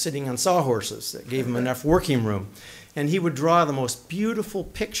blank sitting on sawhorses that gave him enough working room. And he would draw the most beautiful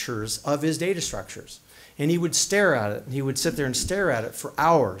pictures of his data structures. And he would stare at it. And he would sit there and stare at it for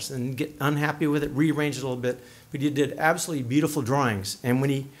hours and get unhappy with it, rearrange it a little bit. But he did absolutely beautiful drawings. And when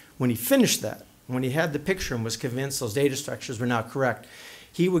he finished that, when he had the picture and was convinced those data structures were now correct,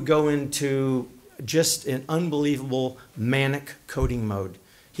 he would go into just an unbelievable manic coding mode.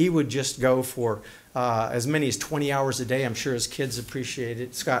 He would just go for as many as 20 hours a day. I'm sure his kids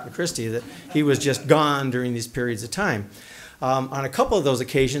appreciated, Scott and Christy, that he was just gone during these periods of time. On a couple of those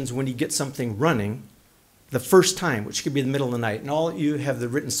occasions, when he gets something running, the first time, which could be in the middle of the night, and all you have the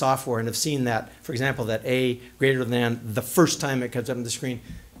written software and have seen that, for example, that A greater than the first time it comes up on the screen,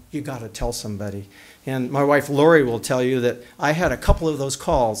 you got to tell somebody. And my wife Lori will tell you that I had a couple of those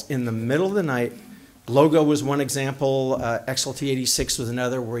calls in the middle of the night. Logo was one example, XLT86 was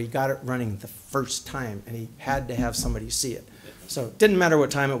another, where he got it running the first time, and he had to have somebody see it. So it didn't matter what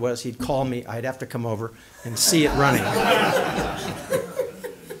time it was, he'd call me, I'd have to come over and see it running.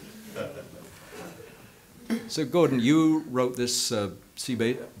 So Gordon, you wrote this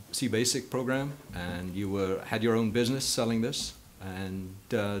C-Basic program, and you had your own business selling this. And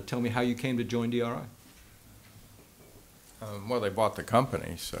tell me how you came to join DRI. Well, they bought the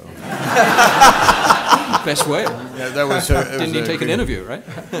company, so. Best way. Yeah, that was Didn't you take an interview, right?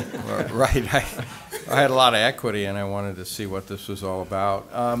 Right. I had a lot of equity, and I wanted to see what this was all about.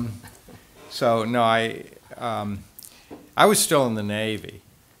 So no, I was still in the Navy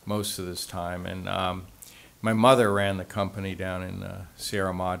most of this time, and my mother ran the company down in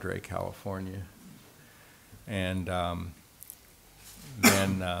Sierra Madre, California, and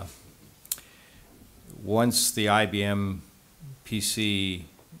then once the IBM PC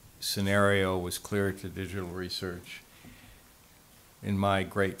scenario was cleared to digital research, in my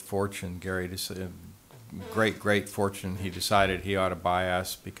great fortune, Gary decided, great fortune, he decided he ought to buy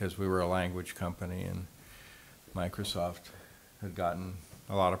us because we were a language company, and Microsoft had gotten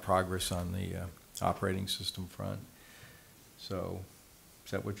a lot of progress on the operating system front. So,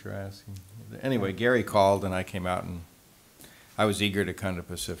 is that what you're asking? Anyway, Gary called, and I came out, and I was eager to come to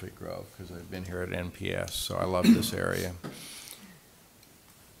Pacific Grove because I've been here at NPS, so I love this area.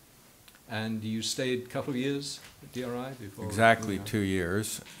 And you stayed a couple of years at DRI before? Exactly 2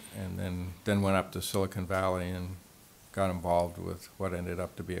 years, and then went up to Silicon Valley and got involved with what ended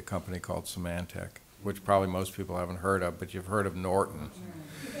up to be a company called Symantec, which probably most people haven't heard of, but you've heard of Norton.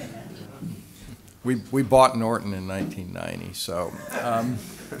 We bought Norton in 1990, so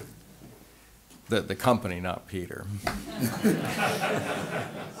the company, not Peter.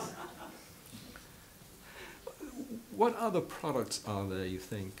 What other products are there, you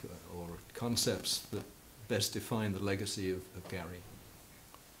think, or concepts that best define the legacy of Gary?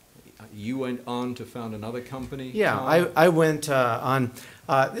 You went on to found another company? Yeah, I went on.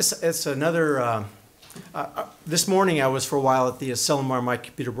 It's another. This morning I was for a while at the Selimar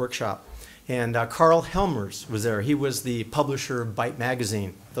Microcomputer Workshop, and Carl Helmers was there. He was the publisher of Byte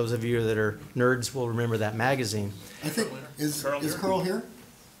Magazine. Those of you that are nerds will remember that magazine. I think, is Carl here?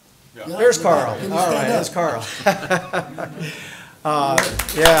 Yeah. There's Carl. All right, there's Carl.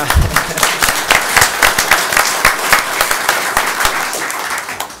 Yeah.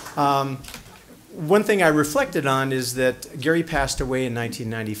 One thing I reflected on is that Gary passed away in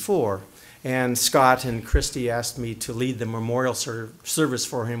 1994, and Scott and Christy asked me to lead the memorial service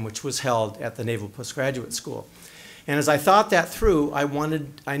for him, which was held at the Naval Postgraduate School. And as I thought that through,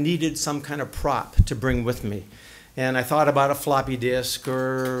 I needed some kind of prop to bring with me. And I thought about a floppy disk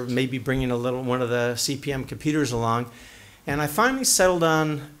or maybe bringing one of the CPM computers along. And I finally settled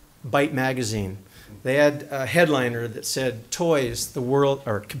on Byte magazine. They had a headliner that said, "Toys, the world,"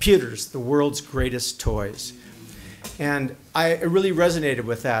 or "Computers, the world's greatest toys." And it really resonated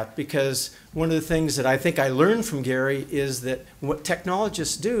with that, because one of the things that I think I learned from Gary is that what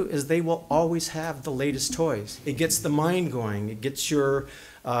technologists do is they will always have the latest toys. It gets the mind going. It gets your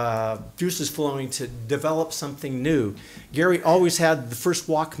juices flowing to develop something new. Gary always had the first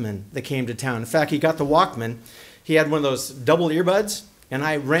Walkman that came to town. In fact, he got the Walkman. He had one of those double earbuds, and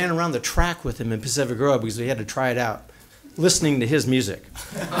I ran around the track with him in Pacific Grove because we had to try it out, listening to his music,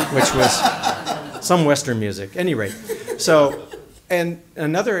 which was some Western music. At any rate, so, and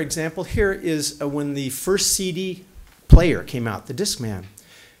another example here is when the first CD player came out, the Discman.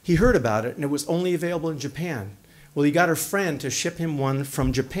 He heard about it, and it was only available in Japan. Well, he got a friend to ship him one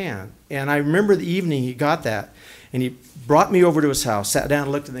from Japan. And I remember the evening he got that, and he brought me over to his house, sat down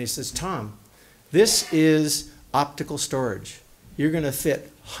and looked at me, and he says, "Tom, this is optical storage. You're going to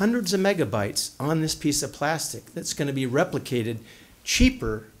fit hundreds of megabytes on this piece of plastic that's going to be replicated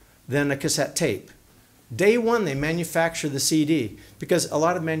cheaper than a cassette tape." Day one, they manufacture the CD, because a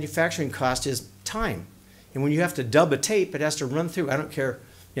lot of manufacturing cost is time. And when you have to dub a tape, it has to run through, I don't care,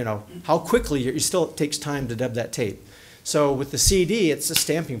 you know, how quickly, it still takes time to dub that tape. So with the CD, it's a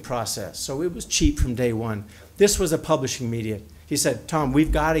stamping process. So it was cheap from day one. This was a publishing media. He said, "Tom,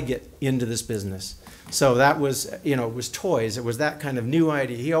 we've got to get into this business." So that was, you know, it was toys. It was that kind of new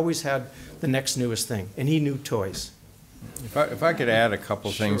idea. He always had the next newest thing, and he knew toys. If I could add a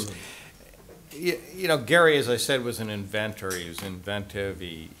couple things. You know, Gary, as I said, was an inventor. He was inventive.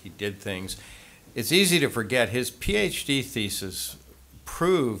 He did things. It's easy to forget his PhD thesis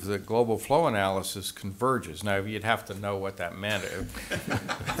proved that global flow analysis converges. Now, you'd have to know what that meant.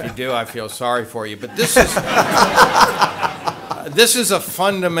 If you do, I feel sorry for you. But this is a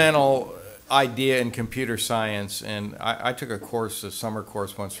fundamental idea in computer science. And I took a summer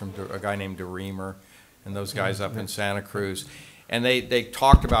course once from a guy named DeReamer and those guys up in Santa Cruz. And they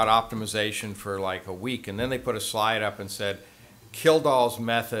talked about optimization for like a week. And then they put a slide up and said, Kildall's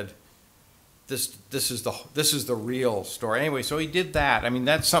method, this is the real story. Anyway, so he did that. I mean,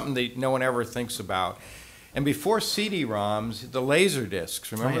 that's something that no one ever thinks about. And before CD-ROMs, the laser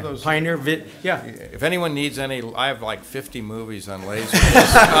discs, remember those? Pioneer yeah. If anyone needs any, I have like 50 movies on laser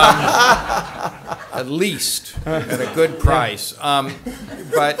discs, at least, at a good price.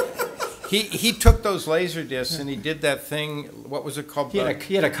 But he took those laser discs and he did that thing, what was it called? He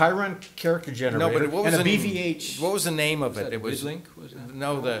had a Chiron character generator, no, but what was and a BVH. What was the name of it? It was Link? Was it?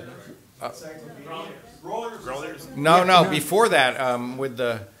 No, the... Rollers. No, before that, with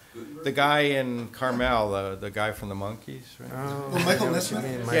the guy in Carmel, the guy from the Monkees, right? Oh, Michael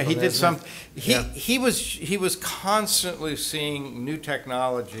Nesmith? Yeah, he did some. He was constantly seeing new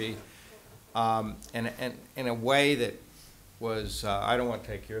technology, and in a way that was. I don't want to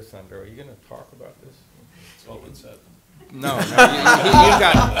take your thunder. Are you going to talk about this? That's all it said. No, you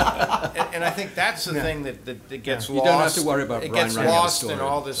got. And I think that's the thing that gets lost. You don't have to worry about it Brian gets writing a lost story. in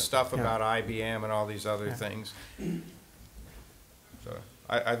all this stuff about IBM and all these other things. So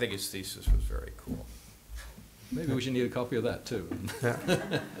I think his thesis was very cool. Maybe we should need a copy of that too.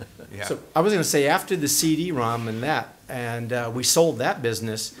 Yeah. So I was going to say, after the CD-ROM and we sold that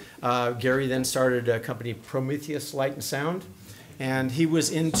business, Gary then started a company, Prometheus Light and Sound, and he was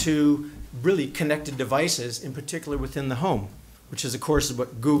into really connected devices, in particular within the home, which is, of course,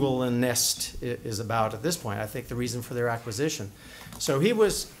 what Google and Nest is about at this point. I think the reason for their acquisition. So he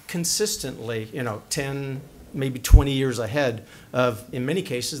was consistently, 10, maybe 20 years ahead of, in many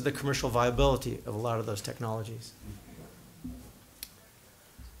cases, the commercial viability of a lot of those technologies.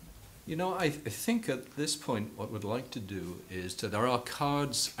 I think at this point what we'd like to do is there are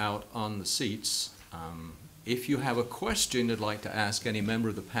cards out on the seats. If you have a question you'd like to ask any member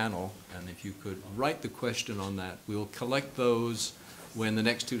of the panel, and if you could write the question on that, we'll collect those when the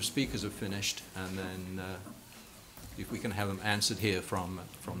next two speakers are finished, and then if we can have them answered here from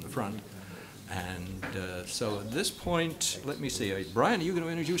the front. And so at this point, let me see. Brian, are you going to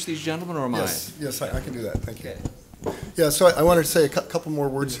introduce these gentlemen, or am I? Yes, I can do that. Thank you. Yeah, so I wanted to say a couple more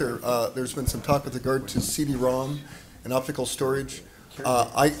words here. There's been some talk with regard to CD-ROM and optical storage.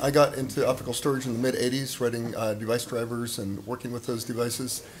 I got into optical storage in the mid-'80s, writing device drivers and working with those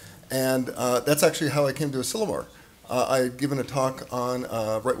devices. And that's actually how I came to Asilomar. I had given a talk on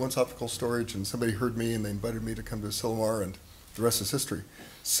write-once optical storage, and somebody heard me, and they invited me to come to Asilomar, and the rest is history.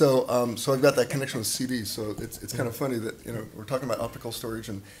 So, so I've got that connection with CDs. So it's kind of funny that we're talking about optical storage,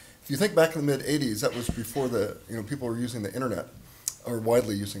 and If you think back in the mid-'80s, that was before people were using the internet, or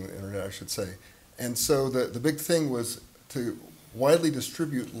widely using the internet, I should say. And so the big thing was to widely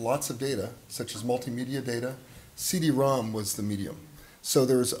distribute lots of data, such as multimedia data. CD-ROM was the medium. So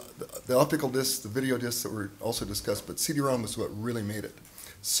there's the optical discs, the video discs that were also discussed, but CD-ROM was what really made it.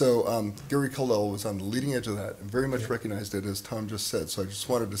 So Gary Kildall was on the leading edge of that and very much recognized it, as Tom just said. So I just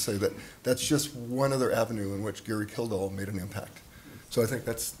wanted to say that that's just one other avenue in which Gary Kildall made an impact. So I think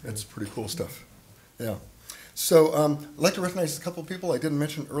that's pretty cool stuff. Yeah. So I'd like to recognize a couple of people I didn't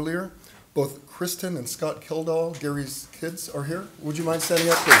mention earlier. Both Kristen and Scott Kildall, Gary's kids, are here. Would you mind standing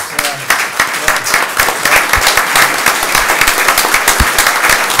up, please?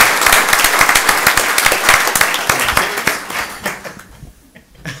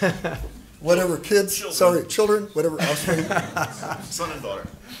 Whatever, kids, children. Sorry, children, whatever, offspring. Son and daughter.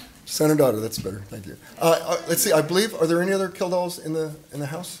 Son and daughter, that's better, thank you. Let's see, I believe, are there any other Kildalls in the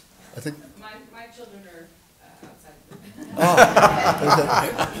house? I think. My children are outside.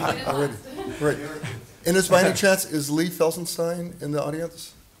 Okay. Already. Right. And is by any chance, is Lee Felsenstein in the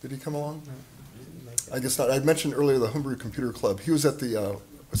audience? Did he come along? I guess not. I mentioned earlier the Homebrew Computer Club. He was at the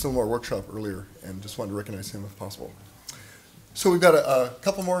Silmar workshop earlier and just wanted to recognize him if possible. So we've got a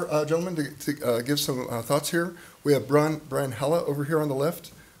couple more gentlemen to give some thoughts here. We have Brian Halla over here on the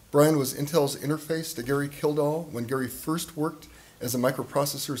left. Brian was Intel's interface to Gary Kildall when Gary first worked as a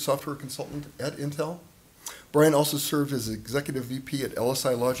microprocessor software consultant at Intel. Brian also served as executive VP at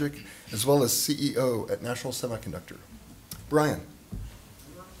LSI Logic, as well as CEO at National Semiconductor. Brian.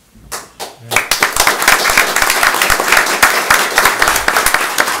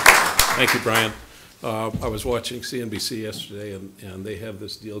 Thank you, Brian. I was watching CNBC yesterday, and they have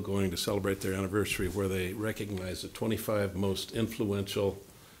this deal going to celebrate their anniversary where they recognize the 25 most influential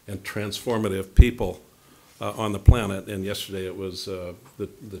and transformative people on the planet. And yesterday it was the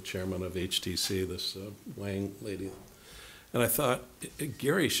chairman of HTC, this Wang lady. And I thought,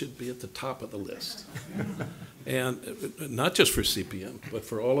 Gary should be at the top of the list. And not just for CPM, but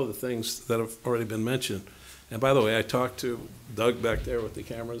for all of the things that have already been mentioned. And by the way, I talked to Doug back there with the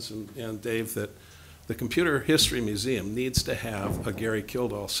cameras and Dave that the Computer History Museum needs to have a Gary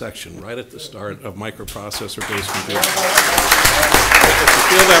Kildall section right at the start of microprocessor-based computing. If you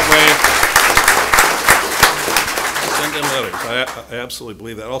feel that way, send in letters. I absolutely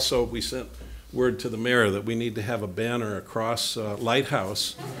believe that. Also, we sent word to the mayor that we need to have a banner across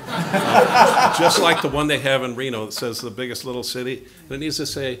Lighthouse, just like the one they have in Reno that says the biggest little city. And it needs to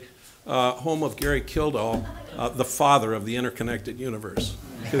say, home of Gary Kildall, the father of the interconnected universe.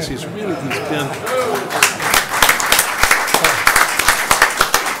 Because he's been.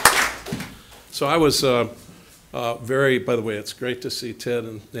 So I was by the way, it's great to see Ted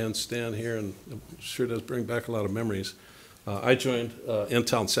and Stan here, and it sure does bring back a lot of memories. I joined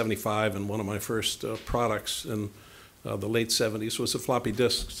Intel in '75, and one of my first products in the late '70s was a floppy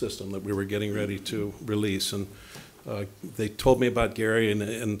disk system that we were getting ready to release. And they told me about Gary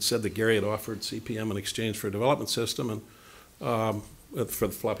and said that Gary had offered CPM in exchange for a development system, and for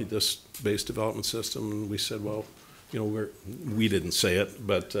the floppy disk-based development system. And we said, well, we didn't say it,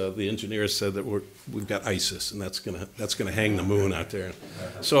 but the engineers said that we've got ISIS, and that's gonna hang the moon out there.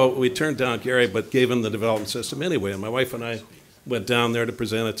 So we turned down Gary, but gave him the development system anyway. And my wife and I went down there to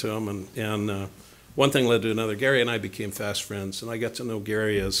present it to him, and one thing led to another. Gary and I became fast friends, and I got to know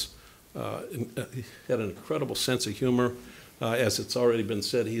Gary as he had an incredible sense of humor. As it's already been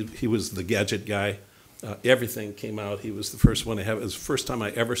said, he was the gadget guy. Everything came out. He was the first one to have it. It was the first time I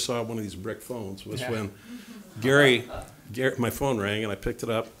ever saw one of these brick phones was when Gary, my phone rang, and I picked it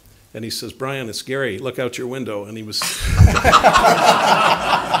up, and he says, Brian, it's Gary, look out your window. And he was,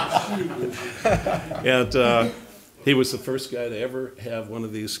 and he was the first guy to ever have one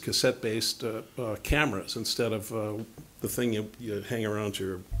of these cassette-based cameras instead of the thing you hang around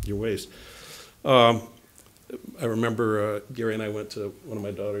your waist. I remember Gary and I went to one of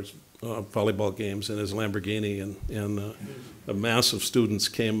my daughter's volleyball games in his Lamborghini, and a mass of students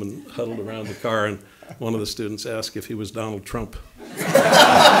came and huddled around the car, and one of the students asked if he was Donald Trump.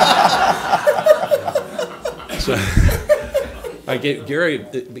 So I gave Gary,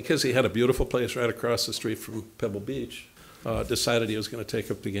 because he had a beautiful place right across the street from Pebble Beach, decided he was going to take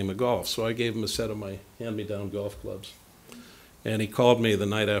up the game of golf. So I gave him a set of my hand-me-down golf clubs. And he called me the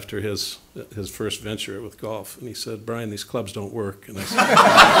night after his first venture with golf, and he said, Brian, these clubs don't work. And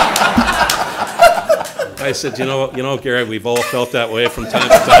I said, you know, Gary, we've all felt that way from time to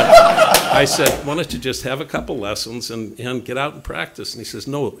time. I said, why don't you just have a couple lessons and get out and practice? And he says,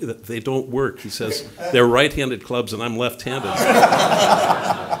 no, they don't work. He says, they're right-handed clubs, and I'm left-handed.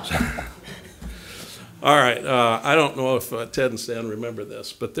 All right, I don't know if Ted and Stan remember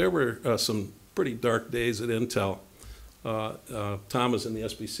this, but there were some pretty dark days at Intel. Tom was in the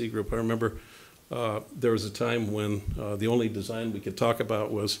SBC group. I remember there was a time when the only design we could talk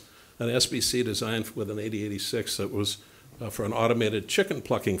about was an SBC design with an 8086 that was for an automated chicken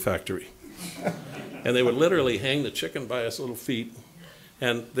plucking factory. And they would literally hang the chicken by his little feet,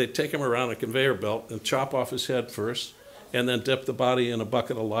 and they'd take him around a conveyor belt and chop off his head first, and then dip the body in a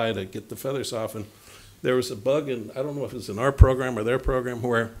bucket of lye to get the feathers off. And there was a bug, and I don't know if it was in our program or their program,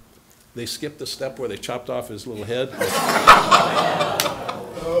 where they skipped the step where they chopped off his little head.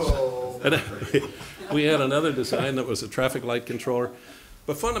 And we had another design that was a traffic light controller.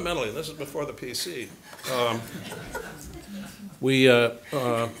 But fundamentally, and this is before the PC,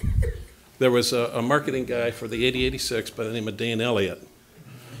 there was a marketing guy for the 8086 by the name of Dane Elliott.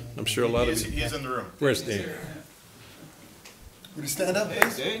 I'm sure a lot of you... He's in the room. Where's Dane? Would you stand up,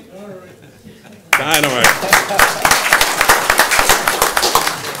 please? Dane? Dynamite.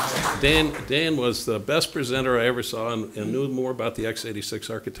 Dane was the best presenter I ever saw and knew more about the x86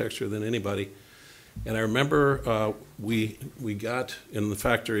 architecture than anybody. And I remember we got, in the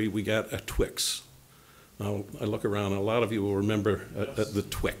factory, we got a Twix. Now, I look around, and a lot of you will remember the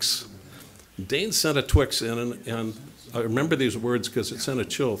Twix. Dane sent a Twix in, and I remember these words because it sent a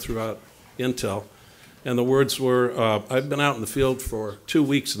chill throughout Intel. And the words were, I've been out in the field for 2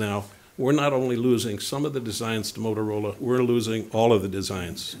 weeks now. We're not only losing some of the designs to Motorola, we're losing all of the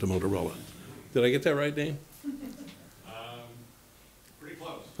designs to Motorola. Did I get that right, Dane? Pretty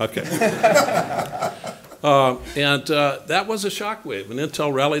close. Okay. That was a shockwave, and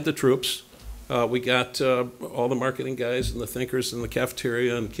Intel rallied the troops. We got all the marketing guys and the thinkers in the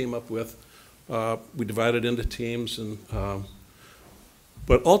cafeteria and came up with, we divided into teams, and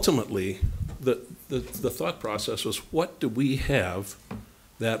but ultimately the thought process was, what do we have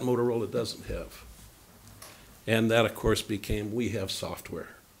that Motorola doesn't have? And that, of course, became, we have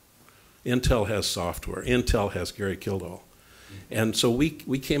software. Intel has software. Intel has Gary Kildall. And so we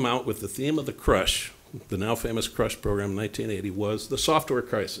came out with the theme of the Crush, the now famous Crush program in 1980, was the software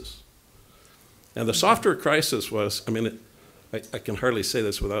crisis. And the software crisis was, I mean, I can hardly say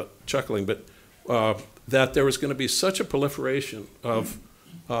this without chuckling, but that there was going to be such a proliferation of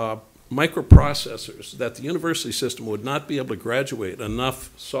microprocessors that the university system would not be able to graduate enough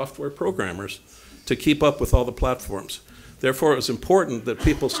software programmers to keep up with all the platforms. Therefore, it was important that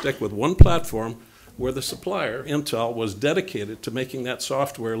people stick with one platform where the supplier, Intel, was dedicated to making that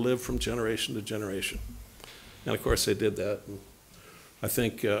software live from generation to generation. And of course, they did that. And I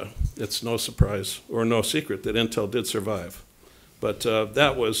think it's no surprise or no secret that Intel did survive. But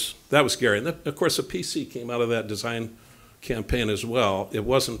that was Gary. And of course, a PC came out of that design campaign as well. It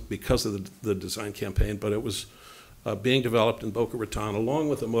wasn't because of the design campaign, but it was being developed in Boca Raton along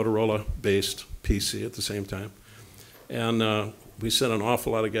with a Motorola-based PC at the same time. And we sent an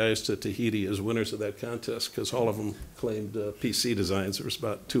awful lot of guys to Tahiti as winners of that contest because all of them claimed PC designs. There was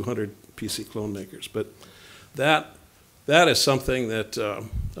about 200 PC clone makers. But that is something that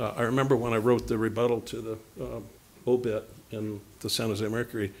I remember when I wrote the rebuttal to the obit in the San Jose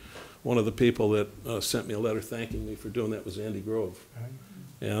Mercury. One of the people that sent me a letter thanking me for doing that was Andy Grove.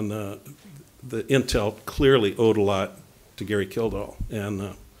 And the Intel clearly owed a lot to Gary Kildall,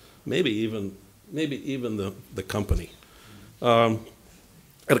 and maybe even the company. And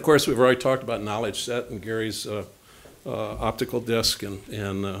of course, we've already talked about knowledge set and Gary's optical disc,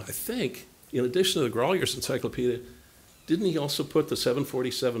 and I think, in addition to the Groliers Encyclopedia, didn't he also put the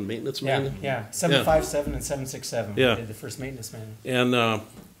 747 maintenance manual? Yeah, 757 and 767. Yeah. We did the first maintenance manual. And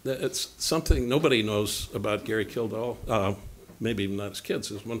it's something nobody knows about Gary Kildall, maybe even not his kids.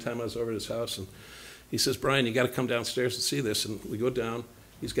 Because one time I was over at his house, and he says, Brian, you got to come downstairs and see this. And we go down.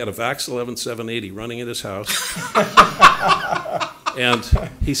 He's got a VAX 11780 running at his house. And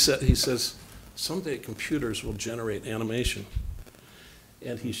he says, someday computers will generate animation.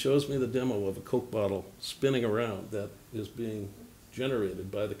 And he shows me the demo of a Coke bottle spinning around that is being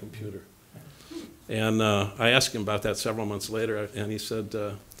generated by the computer. And I asked him about that several months later, and he said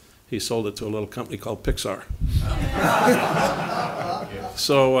he sold it to a little company called Pixar.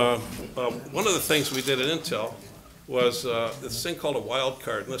 So one of the things we did at Intel was this thing called a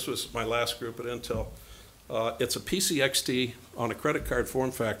wildcard, and this was my last group at Intel. It's a PCXT on a credit card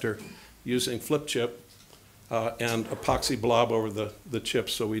form factor using flip chip and epoxy blob over the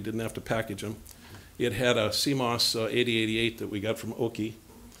chips so we didn't have to package them. It had a CMOS 8088 that we got from Oki,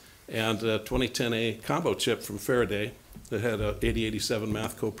 and a 2010A combo chip from Faraday that had a 8087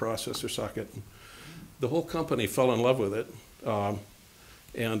 math coprocessor socket. The whole company fell in love with it,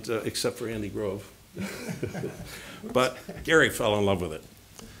 except for Andy Grove. But Gary fell in love with it.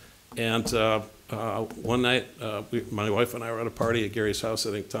 And one night, my wife and I were at a party at Gary's house.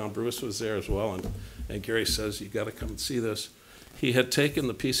 I think Tom Bruce was there as well. And Gary says, "You got to come and see this." He had taken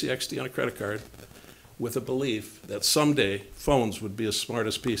the PCXD on a credit card with a belief that someday phones would be as smart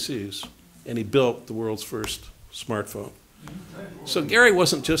as PCs, and he built the world's first smartphone. So Gary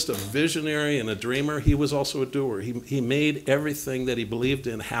wasn't just a visionary and a dreamer, he was also a doer. He made everything that he believed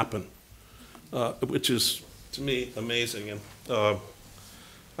in happen, which is, to me, amazing. And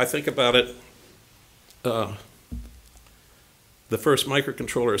I think about it, the first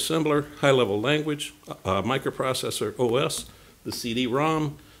microcontroller assembler, high-level language, microprocessor OS, the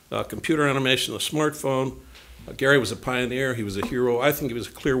CD-ROM, computer animation, the smartphone. Gary was a pioneer, he was a hero. I think he was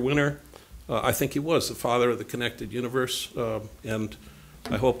a clear winner. I think he was the father of the connected universe, and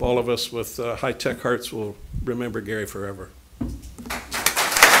I hope all of us with high-tech hearts will remember Gary forever.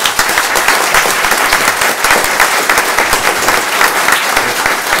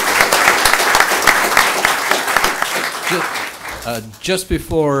 Just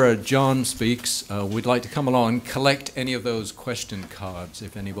before John speaks, we'd like to come along and collect any of those question cards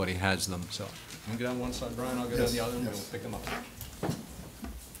if anybody has them. So you go down one side, Brian, I'll go down the other, and we'll pick them up.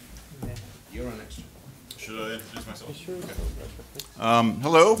 You're on next. Should I introduce myself? Sure. Okay.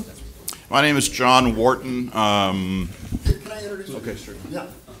 Hello, my name is John Wharton. Can I introduce you? Okay, sure. Yeah,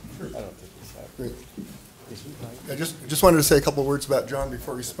 sure. Great. I just wanted to say a couple words about John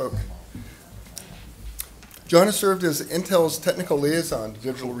before he spoke. John has served as Intel's technical liaison to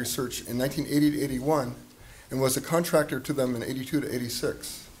digital research in 1980 to 81 and was a contractor to them in 82 to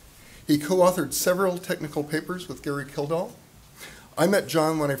 86. He co-authored several technical papers with Gary Kildall. I met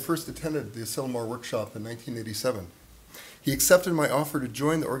John when I first attended the Asilomar workshop in 1987. He accepted my offer to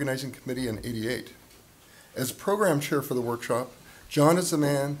join the organizing committee in 88. As program chair for the workshop, John is the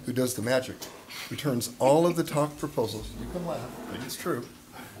man who does the magic, who turns all of the talk proposals, you can laugh, but it's true,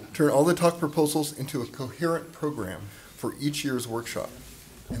 turn all the talk proposals into a coherent program for each year's workshop.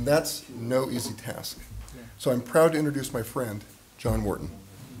 And that's no easy task. So I'm proud to introduce my friend, John Wharton.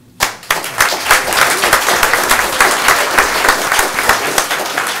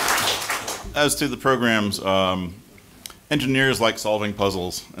 As to the programs, engineers like solving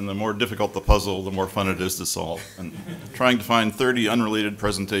puzzles, and the more difficult the puzzle, the more fun it is to solve. And trying to find 30 unrelated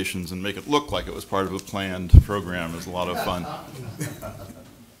presentations and make it look like it was part of a planned program is a lot of fun.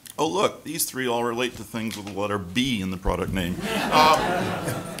 Oh, look, these three all relate to things with the letter B in the product name.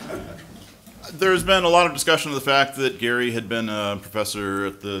 There's been a lot of discussion of the fact that Gary had been a professor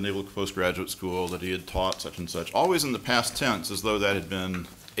at the Naval Postgraduate School, that he had taught such and such, always in the past tense, as though that had been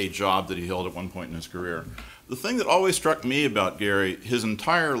a job that he held at one point in his career. The thing that always struck me about Gary, his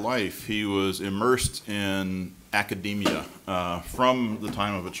entire life he was immersed in academia from the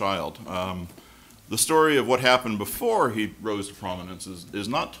time of a child. The story of what happened before he rose to prominence is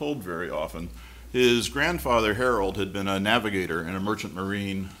not told very often. His grandfather, Harold, had been a navigator in a merchant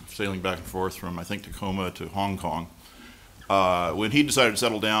marine sailing back and forth from, I think, Tacoma to Hong Kong. When he decided to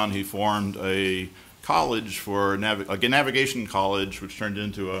settle down, he formed a college for a navigation college, which turned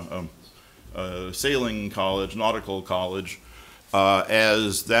into a sailing college, nautical college.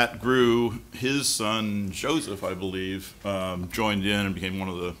 As that grew, his son, Joseph, I believe, joined in and became one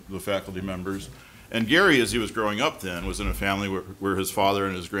of the faculty members. And Gary, as he was growing up then, was in a family where his father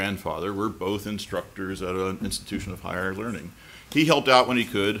and his grandfather were both instructors at an institution of higher learning. He helped out when he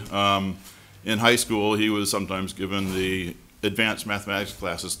could. In high school, he was sometimes given the advanced mathematics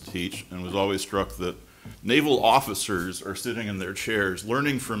classes to teach and was always struck that naval officers are sitting in their chairs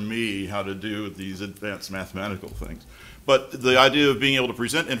learning from me how to do these advanced mathematical things. But the idea of being able to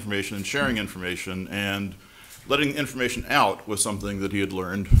present information and sharing information and letting information out was something that he had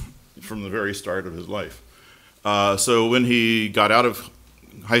learned from the very start of his life. So when he got out of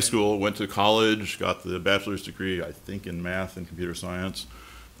high school, went to college, got the bachelor's degree, I think in math and computer science,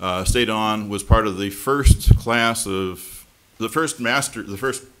 stayed on, was part of the first class of, the first time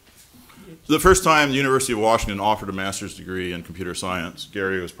the University of Washington offered a master's degree in computer science.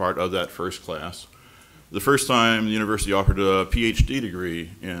 Gary was part of that first class. The first time the university offered a PhD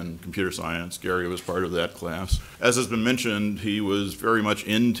degree in computer science, Gary was part of that class. As has been mentioned, he was very much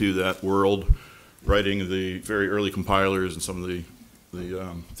into that world, writing the very early compilers and some of the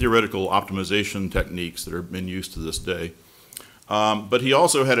theoretical optimization techniques that are in use to this day. But he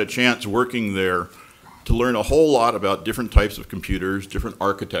also had a chance working there to learn a whole lot about different types of computers, different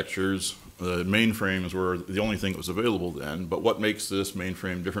architectures. The mainframes were the only thing that was available then, but what makes this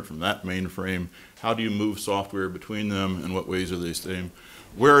mainframe different from that mainframe? How do you move software between them? In what ways are they the same?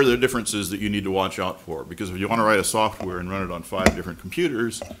 Where are the differences that you need to watch out for? Because if you want to write a software and run it on 5 different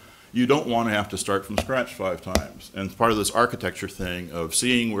computers, you don't want to have to start from scratch 5 times. And part of this architecture thing of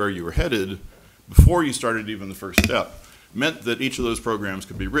seeing where you were headed before you started even the first step meant that each of those programs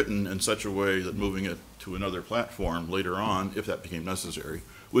could be written in such a way that moving it to another platform later on, if that became necessary,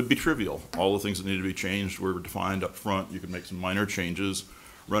 would be trivial. All the things that needed to be changed were defined up front. You could make some minor changes,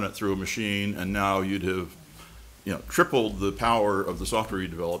 run it through a machine, and now you'd have tripled the power of the software you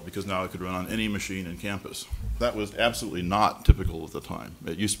developed because now it could run on any machine in campus. That was absolutely not typical at the time.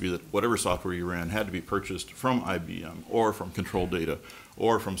 It used to be that whatever software you ran had to be purchased from IBM or from Control Data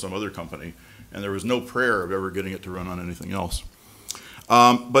or from some other company, and there was no prayer of ever getting it to run on anything else.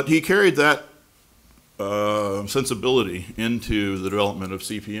 But he carried that sensibility into the development of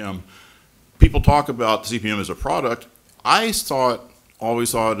CP/M. People talk about CP/M as a product. I always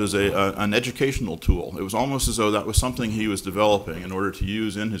saw it as an educational tool. It was almost as though that was something he was developing in order to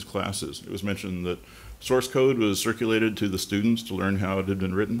use in his classes. It was mentioned that source code was circulated to the students to learn how it had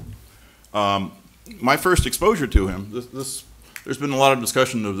been written. My first exposure to him, there's been a lot of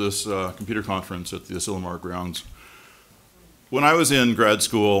discussion of this computer conference at the Asilomar grounds. When I was in grad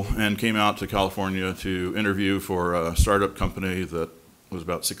school and came out to California to interview for a startup company that was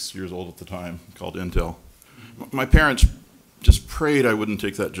about 6 years old at the time, called Intel, my parents just prayed I wouldn't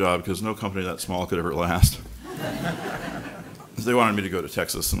take that job because no company that small could ever last. They wanted me to go to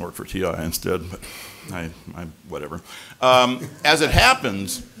Texas and work for TI instead, but whatever. As it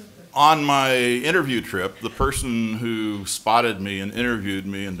happens, on my interview trip, the person who spotted me and interviewed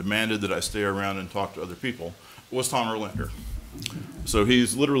me and demanded that I stay around and talk to other people was Tom Erlander. So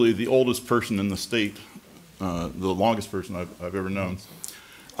he's literally the oldest person in the state, the longest person I've ever known.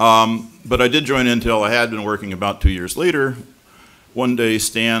 But I did join Intel. I had been working about 2 years later. One day,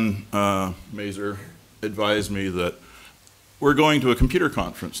 Stan Mazer advised me that we're going to a computer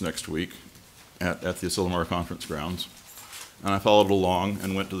conference next week at the Asilomar conference grounds. And I followed along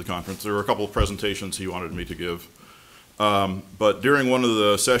and went to the conference. There were a couple of presentations he wanted me to give. But during one of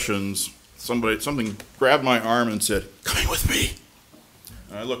the sessions, something grabbed my arm and said, "Coming with me."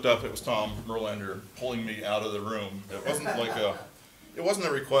 And I looked up, it was Tom Erlander pulling me out of the room. It wasn't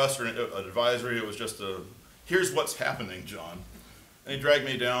a request or an advisory, it was just here's what's happening, John. And he dragged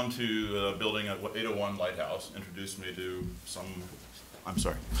me down to a building at 801 Lighthouse, introduced me to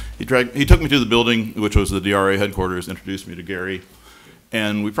he took me to the building, which was the DRA headquarters, introduced me to Gary.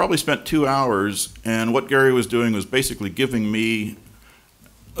 And we probably spent 2 hours, and what Gary was doing was basically giving me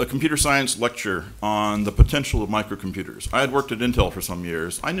a computer science lecture on the potential of microcomputers. I had worked at Intel for some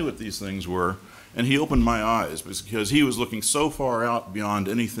years. I knew what these things were, and he opened my eyes because he was looking so far out beyond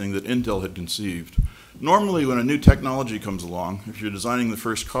anything that Intel had conceived. Normally, when a new technology comes along, if you're designing the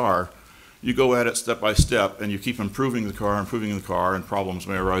first car, you go at it step by step, and you keep improving the car, and problems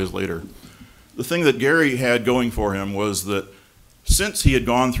may arise later. The thing that Gary had going for him was that since he had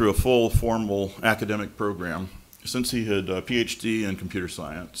gone through a full formal academic program, since he had a PhD in computer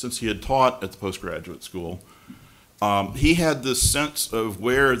science, since he had taught at the postgraduate school, he had this sense of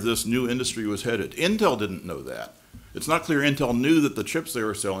where this new industry was headed. Intel didn't know that. It's not clear Intel knew that the chips they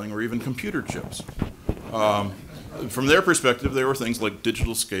were selling were even computer chips. From their perspective, there were things like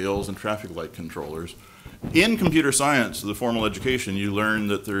digital scales and traffic light controllers. In computer science, the formal education, you learn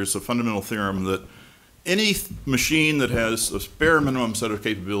that there's a fundamental theorem that any machine that has a bare minimum set of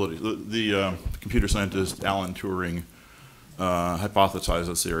capabilities, the computer scientist Alan Turing hypothesized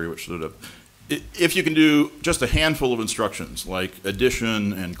this theory, which sort of, if you can do just a handful of instructions, like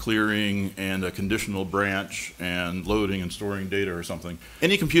addition and clearing and a conditional branch and loading and storing data or something,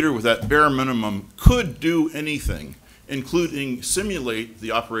 any computer with that bare minimum could do anything, including simulate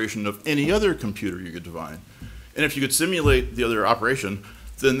the operation of any other computer you could define. And if you could simulate the other operation,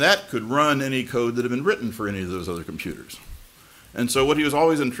 then that could run any code that had been written for any of those other computers. And so what he was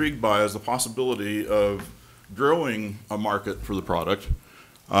always intrigued by is the possibility of growing a market for the product,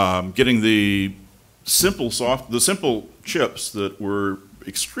 getting the simple chips that were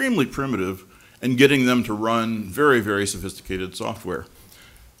extremely primitive and getting them to run very, very sophisticated software.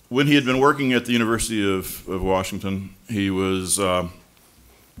 When he had been working at the University of Washington, he was the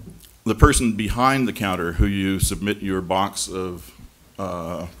person behind the counter who you submit your box of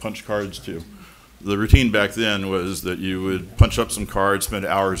punch cards to. The routine back then was that you would punch up some cards, spend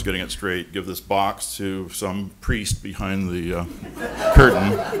hours getting it straight, give this box to some priest behind the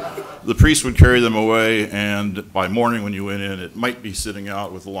curtain. The priest would carry them away, and by morning when you went in, it might be sitting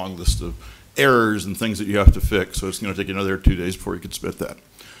out with a long list of errors and things that you have to fix, so it's going to take another 2 days before you could submit that.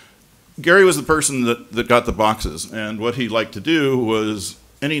 Gary was the person that got the boxes, and what he liked to do was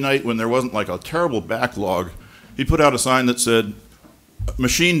any night when there wasn't like a terrible backlog, he put out a sign that said,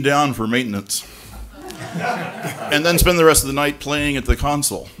 "Machine down for maintenance." and then spend the rest of the night playing at the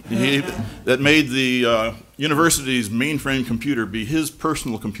console. That made the university's mainframe computer be his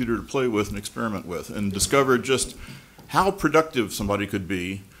personal computer to play with and experiment with, and discovered just how productive somebody could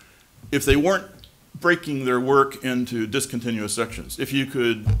be if they weren't breaking their work into discontinuous sections. If you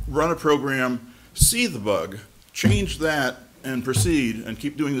could run a program, see the bug, change that, and proceed, and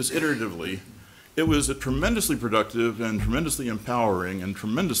keep doing this iteratively, it was a tremendously productive and tremendously empowering and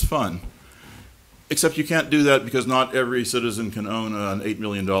tremendous fun. Except you can't do that because not every citizen can own an $8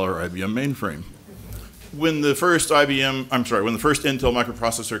 million IBM mainframe. When the first when the first Intel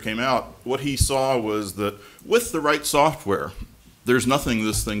microprocessor came out, what he saw was that with the right software, there's nothing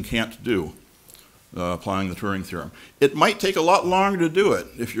this thing can't do, applying the Turing theorem. It might take a lot longer to do it.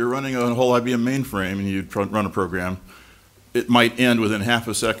 If you're running a whole IBM mainframe and you run a program, it might end within half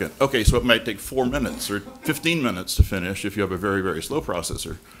a second. Okay, so it might take 4 minutes or 15 minutes to finish if you have a very, very slow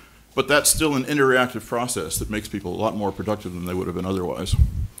processor. But that's still an interactive process that makes people a lot more productive than they would have been otherwise.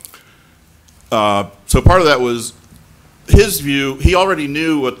 So part of that was his view. He already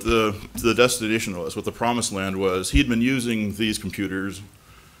knew what the destination was, what the promised land was. He'd been using these computers,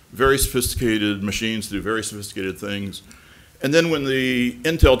 very sophisticated machines to do very sophisticated things. And then when the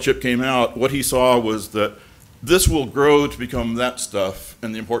Intel chip came out, what he saw was that this will grow to become that stuff,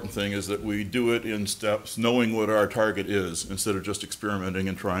 and the important thing is that we do it in steps, knowing what our target is, instead of just experimenting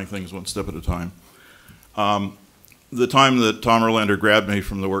and trying things one step at a time. The time that Tom Erlander grabbed me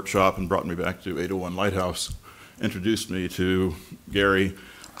from the workshop and brought me back to 801 Lighthouse, introduced me to Gary.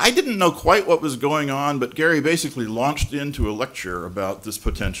 I didn't know quite what was going on, but Gary basically launched into a lecture about this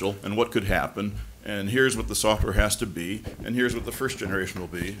potential and what could happen, and here's what the software has to be, and here's what the first generation will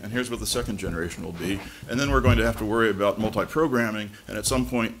be, and here's what the second generation will be, and then we're going to have to worry about multi-programming, and at some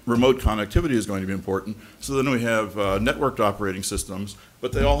point remote connectivity is going to be important. So then we have networked operating systems,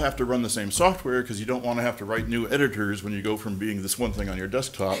 but they all have to run the same software because you don't want to have to write new editors when you go from being this one thing on your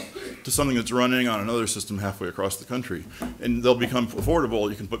desktop to something that's running on another system halfway across the country. And they'll become affordable.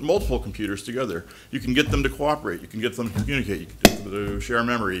 You can put multiple computers together. You can get them to cooperate. You can get them to communicate. You can get them to share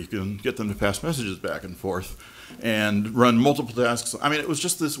memory. You can get them to pass messages back and forth and run multiple tasks. I mean, it was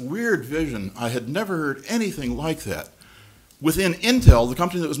just this weird vision. I had never heard anything like that. Within Intel, the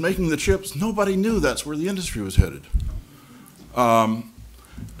company that was making the chips, nobody knew that's where the industry was headed.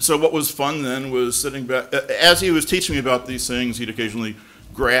 So what was fun then was sitting back. As he was teaching me about these things, he'd occasionally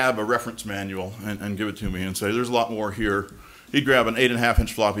grab a reference manual and give it to me and say, there's a lot more here. He'd grab an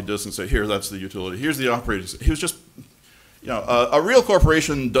 8.5-inch floppy disk and say, here, that's the utility. Here's the operating system. He was just, you know, a real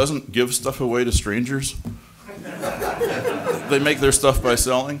corporation doesn't give stuff away to strangers. They make their stuff by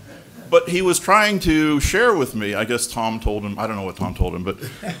selling. But he was trying to share with me, I guess Tom told him, I don't know what Tom told him, but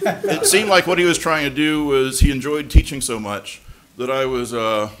it seemed like what he was trying to do was he enjoyed teaching so much that I was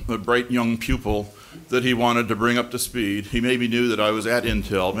a bright young pupil that he wanted to bring up to speed. He maybe knew that I was at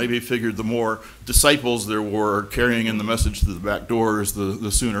Intel. Maybe he figured the more disciples there were carrying in the message through the back doors,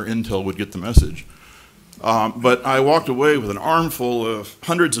 the sooner Intel would get the message. But I walked away with an armful of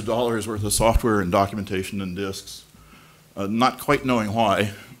hundreds of dollars worth of software and documentation and disks, not quite knowing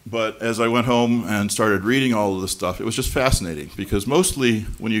why. But as I went home and started reading all of this stuff, it was just fascinating because mostly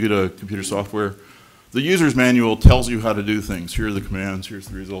when you get a computer software, the user's manual tells you how to do things. Here are the commands, here's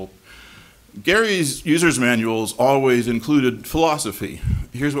the result. Gary's user's manuals always included philosophy.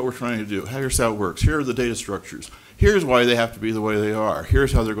 Here's what we're trying to do. Here's how it works. Here are the data structures. Here's why they have to be the way they are.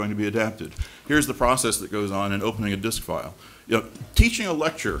 Here's how they're going to be adapted. Here's the process that goes on in opening a disk file. You know, teaching a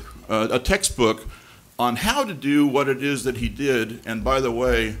lecture, a textbook on how to do what it is that he did, and by the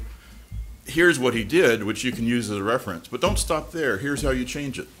way, here's what he did, which you can use as a reference. But don't stop there. Here's how you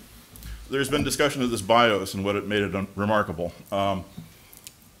change it. There's been discussion of this BIOS and what it made it remarkable.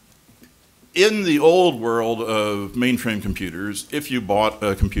 In the old world of mainframe computers, if you bought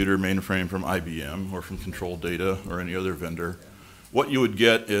a computer mainframe from IBM or from Control Data or any other vendor, what you would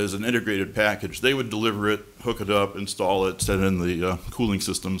get is an integrated package. They would deliver it, hook it up, install it, set in the cooling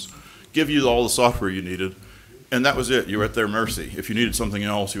systems, give you all the software you needed, and that was it. You were at their mercy. If you needed something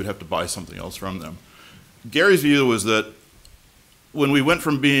else, you would have to buy something else from them. Gary's view was that when we went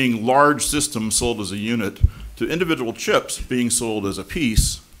from being large systems sold as a unit to individual chips being sold as a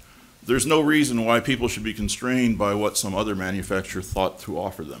piece, there's no reason why people should be constrained by what some other manufacturer thought to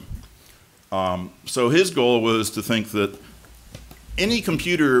offer them. So his goal was to think that any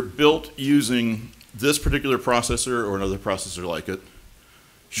computer built using this particular processor or another processor like it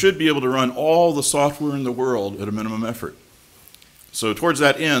should be able to run all the software in the world at a minimum effort. So towards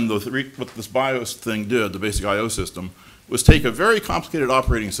that end, what this BIOS thing did, the basic I/O system, was take a very complicated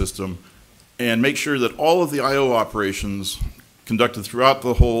operating system and make sure that all of the I/O operations conducted throughout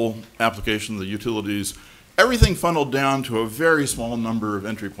the whole application, the utilities. Everything funneled down to a very small number of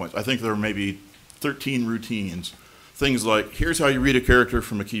entry points. I think there were maybe 13 routines. Things like, here's how you read a character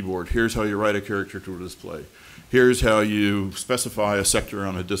from a keyboard. Here's how you write a character to a display. Here's how you specify a sector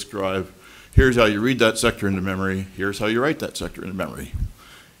on a disk drive. Here's how you read that sector into memory. Here's how you write that sector into memory.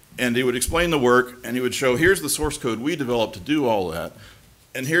 And he would explain the work, and he would show, here's the source code we developed to do all that.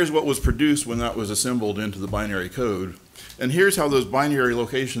 And here's what was produced when that was assembled into the binary code. And here's how those binary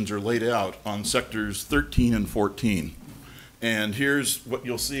locations are laid out on sectors 13 and 14. And here's what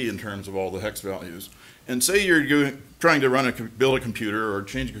you'll see in terms of all the hex values. And say you're trying to build a computer or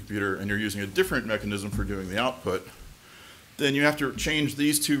change a computer, and you're using a different mechanism for doing the output, then you have to change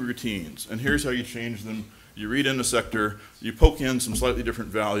these two routines. And here's how you change them. You read in a sector, you poke in some slightly different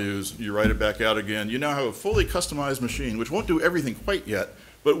values, you write it back out again. You now have a fully customized machine, which won't do everything quite yet,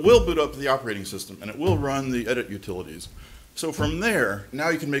 but will boot up the operating system, and it will run the edit utilities. So from there, now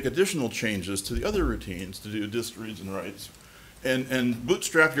you can make additional changes to the other routines to do disk reads and writes, and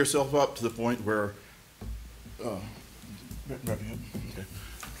bootstrap yourself up to the point where, well,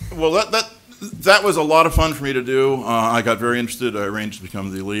 that was a lot of fun for me to do. I got very interested. I arranged to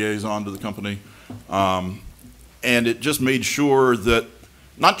become the liaison to the company. And it just made sure that,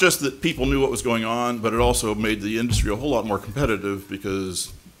 not just that people knew what was going on, but it also made the industry a whole lot more competitive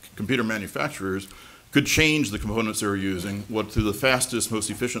because computer manufacturers could change the components they were using, what to the fastest, most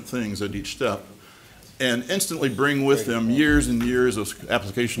efficient things at each step, and instantly bring with them years and years of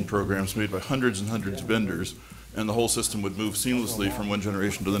application programs made by hundreds and hundreds of vendors, and the whole system would move seamlessly from one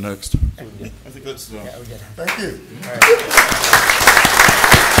generation to the next. I think that's...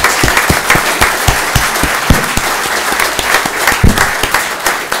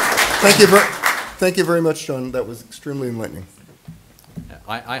 Thank you. Thank you very much, John. That was extremely enlightening.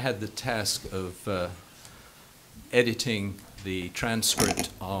 I had the task of editing the transcript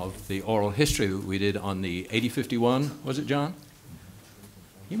of the oral history that we did on the 8051, was it, John?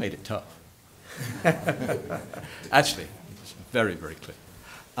 You made it tough. Actually, it's very, very clear.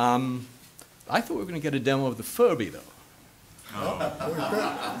 I thought we were going to get a demo of the Furby, though.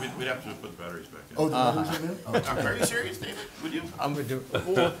 We'd have to put the batteries back in. Oh, the batteries are in? Oh. Are you serious, David? Would you? I'm going to do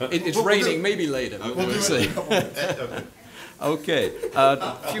it. It's raining, maybe later. We'll see. Okay,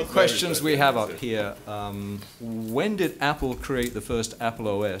 a few questions we have up here. When did Apple create the first Apple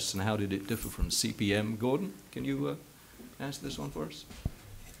OS, and how did it differ from CP/M? Gordon, can you answer this one for us?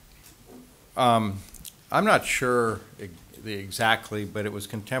 I'm not sure exactly, but it was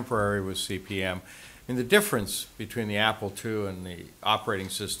contemporary with CP/M. I mean, the difference between the Apple II and the operating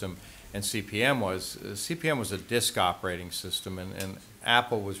system and CP/M was CP/M was a disk operating system, and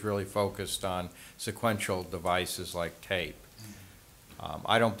Apple was really focused on sequential devices like tape.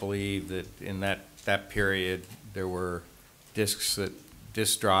 I don't believe that in that period there were disk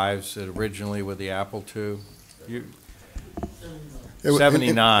drives that originally with the Apple II.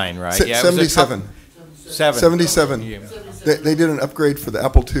 79, right? Yeah, 77. 77. Yeah. They did an upgrade for the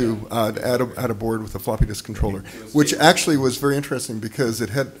Apple II to add a board with a floppy disk controller, which actually was very interesting because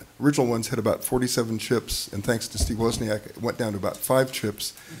it had, original ones had about 47 chips, and thanks to Steve Wozniak, it went down to about 5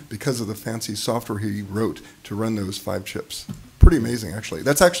 chips because of the fancy software he wrote to run those 5 chips. Pretty amazing, actually.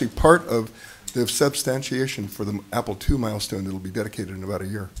 That's actually part of the substantiation for the Apple II milestone that will be dedicated in about a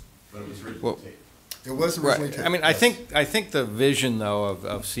year. But it was originally Well, taped. It was originally Right. taped. I mean, I think the vision, though,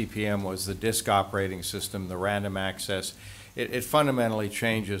 of CP/M was the disk operating system, the random access. It fundamentally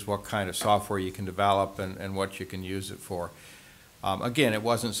changes what kind of software you can develop and what you can use it for. Again, it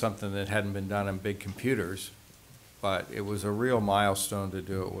wasn't something that hadn't been done on big computers, but it was a real milestone to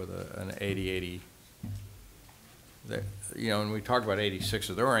do it with an 8080. You know, when we talk about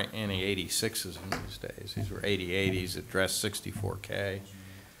 86s, there weren't any 86s in these days. These were 8080s that addressed 64K.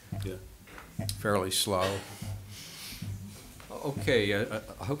 Yeah. Fairly slow. Okay,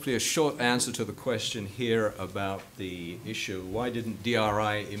 hopefully a short answer to the question here about the issue. Why didn't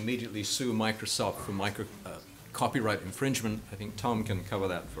DRI immediately sue Microsoft for copyright infringement? I think Tom can cover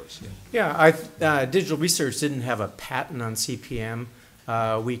that for us. Yeah, Digital Research didn't have a patent on CP/M.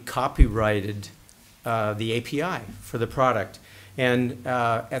 We copyrighted the API for the product. And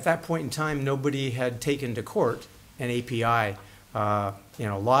at that point in time, nobody had taken to court an API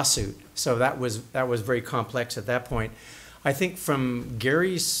lawsuit. So that was very complex at that point. I think from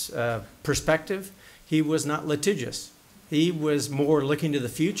Gary's perspective, he was not litigious. He was more looking to the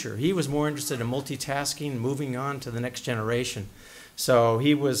future. He was more interested in multitasking, moving on to the next generation. So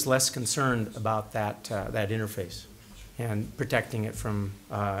he was less concerned about that interface and protecting it from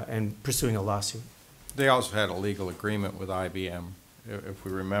and pursuing a lawsuit. They also had a legal agreement with IBM, if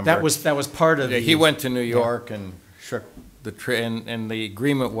we remember. That was part of. Yeah, he went to New York and Sure. And the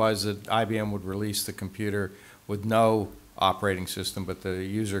agreement was that IBM would release the computer with no operating system, but the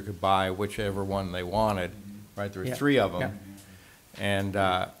user could buy whichever one they wanted, right? There were 3 of them. Yeah. And,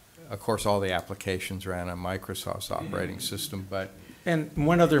 of course, all the applications ran on Microsoft's operating system, but... And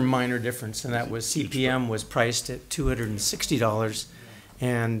one other minor difference, and that was CPM was priced at $260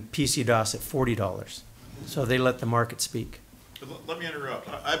 and PC-DOS at $40. So they let the market speak. Let me interrupt.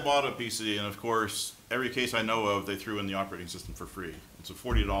 I bought a PC, and of course, every case I know of, they threw in the operating system for free. It's a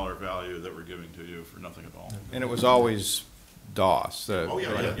 $40 value that we're giving to you for nothing at all. And it was always DOS.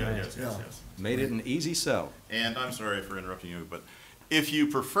 Yes. Made it an easy sell. And I'm sorry for interrupting you, but if you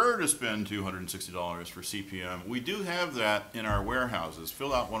prefer to spend $260 for CPM, we do have that in our warehouses.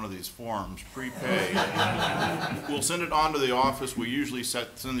 Fill out one of these forms, prepay. We'll send it on to the office. We usually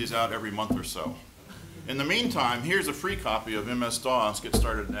send these out every month or so. In the meantime, here's a free copy of MS-DOS. Get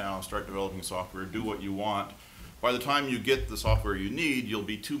started now, start developing software, do what you want. By the time you get the software you need, you'll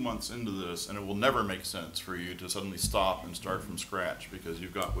be 2 months into this, and it will never make sense for you to suddenly stop and start from scratch because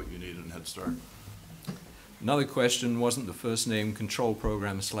you've got what you need in Head Start. Another question, wasn't the first name control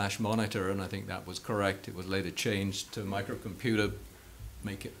program / monitor, and I think that was correct. It was later changed to microcomputer,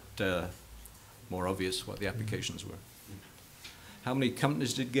 make it more obvious what the applications were. How many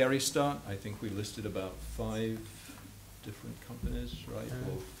companies did Gary start? I think we listed about 5 different companies, right?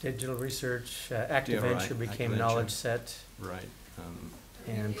 Digital Research, ActiVenture became Knowledge Set. Right.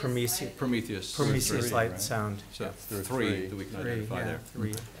 And Prometheus. Prometheus Light and Sound. So 3 that we can identify there.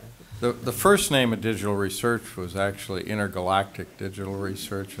 3. The first name of Digital Research was actually Intergalactic Digital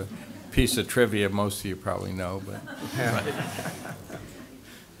Research, a piece of trivia most of you probably know. But right.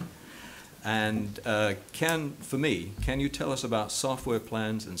 And can you tell us about software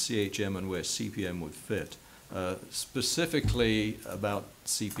plans and CHM and where CPM would fit? Specifically about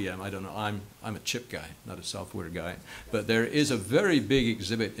CPM, I don't know, I'm a chip guy, not a software guy, but there is a very big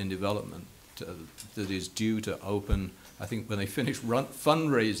exhibit in development that is due to open, I think when they finish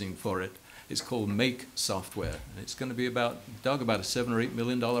fundraising for it. It's called Make Software. And it's going to be about a $7 or $8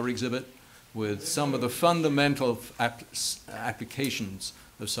 million exhibit with some of the fundamental applications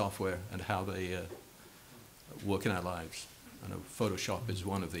of software and how they work in our lives. I know Photoshop is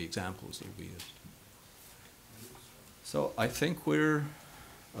one of the examples that will be used. So I think we're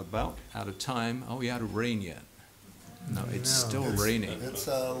about out of time. Are we out of rain yet? No, it's still raining. It's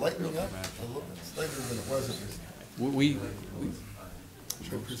lightening up a little bit. It's later than it was.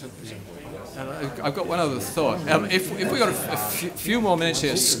 I've got one other thought. If we got a few more minutes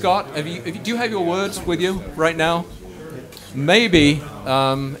here, Scott, do you have your words with you right now? Maybe,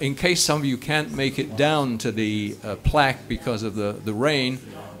 in case some of you can't make it down to the plaque because of the rain,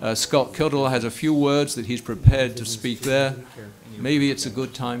 Scott Kildall has a few words that he's prepared to speak there. Maybe it's a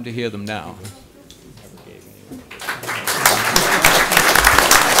good time to hear them now.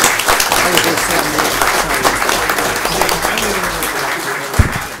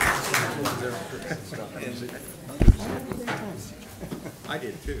 I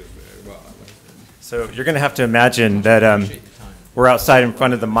did too. So you're going to have to imagine that we're outside in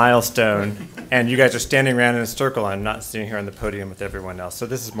front of the milestone, and you guys are standing around in a circle. I'm not sitting here on the podium with everyone else. So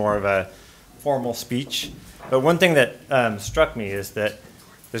this is more of a formal speech. But one thing that struck me is that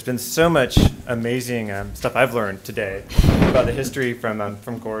there's been so much amazing stuff I've learned today about the history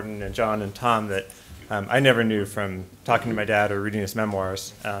from Gordon and John and Tom that I never knew from talking to my dad or reading his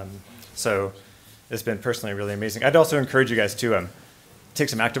memoirs. So it's been personally really amazing. I'd also encourage you guys to take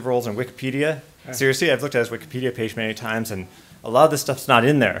some active roles in Wikipedia. Seriously, I've looked at his Wikipedia page many times, and a lot of this stuff's not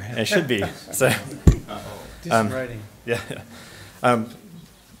in there, and it should be. So, do some writing. Yeah.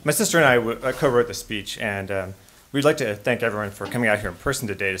 My sister and I co-wrote the speech, and we'd like to thank everyone for coming out here in person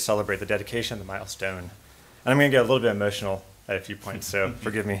today to celebrate the dedication of the milestone. And I'm going to get a little bit emotional at a few points, so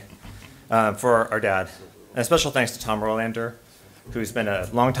forgive me. For our dad. And a special thanks to Tom Rolander, who's been a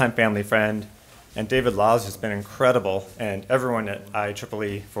longtime family friend, and David Laws, who's been incredible, and everyone at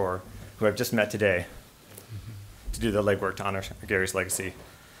IEEE who I've just met today to do the legwork to honor Gary's legacy.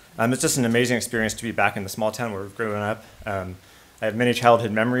 It's just an amazing experience to be back in the small town where we've grown up. I have many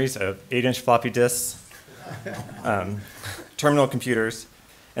childhood memories of 8-inch floppy disks, terminal computers,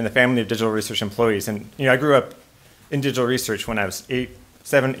 and the family of digital research employees. And I grew up in digital research when I was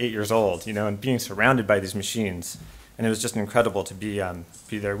 7, 8 years old, and being surrounded by these machines. And it was just incredible to be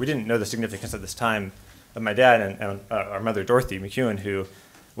there. We didn't know the significance at this time of my dad and our mother, Dorothy McEwen, who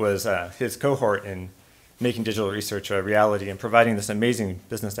was his cohort in making digital research a reality and providing this amazing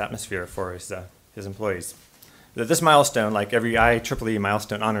business atmosphere for his employees. This milestone, like every IEEE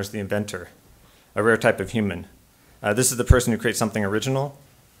milestone, honors the inventor, a rare type of human. This is the person who creates something original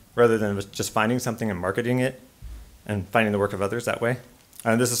rather than just finding something and marketing it. and finding the work of others that way.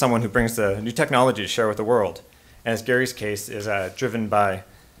 This is someone who brings the new technology to share with the world, and as Gary's case is driven by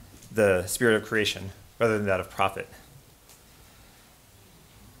the spirit of creation rather than that of profit.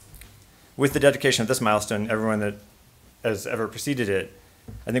 With the dedication of this milestone, everyone that has ever preceded it,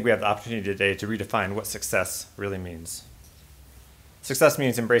 I think we have the opportunity today to redefine what success really means. Success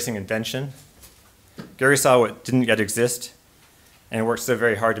means embracing invention. Gary saw what didn't yet exist and worked so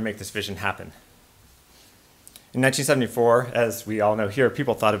very hard to make this vision happen. In 1974, as we all know here,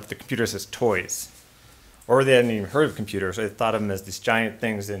 people thought of the computers as toys, or they hadn't even heard of computers, or they thought of them as these giant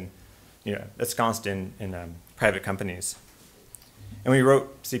things ensconced in private companies. And when he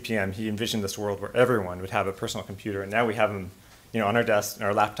wrote CP/M, he envisioned this world where everyone would have a personal computer, and now we have them on our desks, in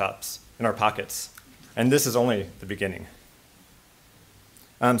our laptops, in our pockets. And this is only the beginning.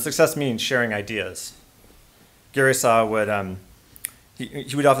 Success means sharing ideas. Gary saw what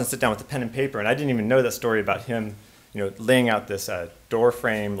he would often sit down with a pen and paper, and I didn't even know that story about him, laying out this door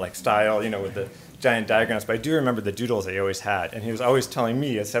frame like style, with the giant diagrams. But I do remember the doodles that he always had, and he was always telling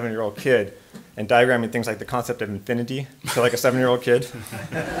me, a 7-year-old kid, and diagramming things like the concept of infinity to like a 7-year-old kid.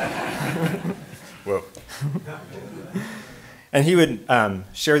 Whoa. And he would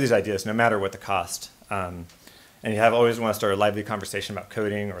share these ideas no matter what the cost. And you always want to start a lively conversation about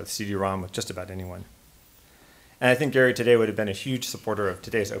coding or the CD-ROM with just about anyone. And I think Gary today would have been a huge supporter of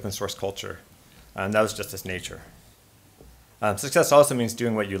today's open source culture. That was just his nature. Success also means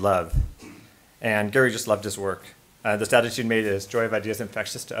doing what you love. And Gary just loved his work. This attitude made his joy of ideas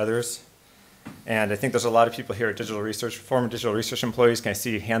infectious to others. And I think there's a lot of people here at Digital Research, former Digital Research employees. Can I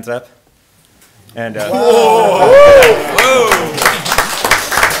see hands up? And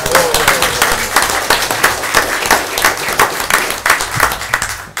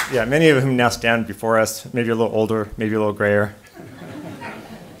yeah, many of whom now stand before us, maybe a little older, maybe a little grayer.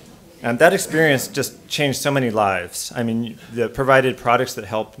 And that experience just changed so many lives. I mean, they provided products that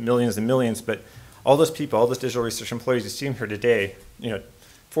helped millions and millions, but all those people, all those Digital Research employees you see here today,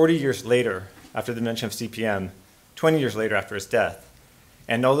 40 years later, after the invention of CP/M, 20 years later after his death,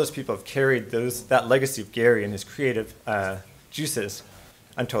 and all those people have carried that legacy of Gary and his creative juices.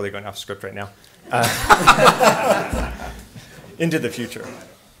 I'm totally going off script right now. Into the future.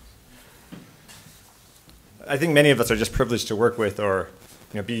 I think many of us are just privileged to work with or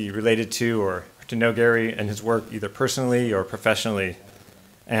be related to or to know Gary and his work either personally or professionally.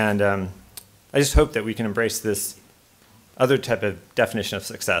 And I just hope that we can embrace this other type of definition of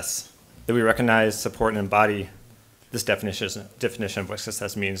success, that we recognize, support, and embody this definition of what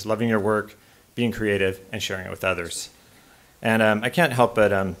success means: loving your work, being creative, and sharing it with others. And I can't help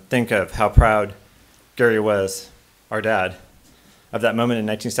but think of how proud Gary was, our dad, of that moment in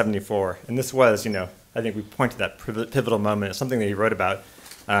 1974. And this was, I think we point to that pivotal moment. It's something that he wrote about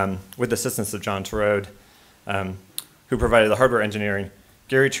with the assistance of John Torode, who provided the hardware engineering.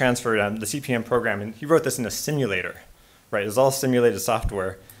 Gary transferred the CP/M program, and he wrote this in a simulator, right? It was all simulated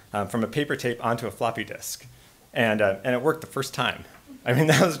software from a paper tape onto a floppy disk. And it worked the first time. I mean,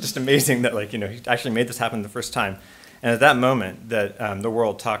 that was just amazing that he actually made this happen the first time. And at that moment that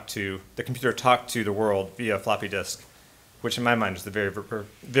the computer talked to the world via a floppy disk, which in my mind is the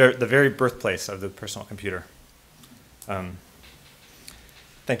very birthplace of the personal computer.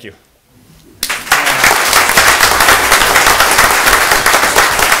 Thank you.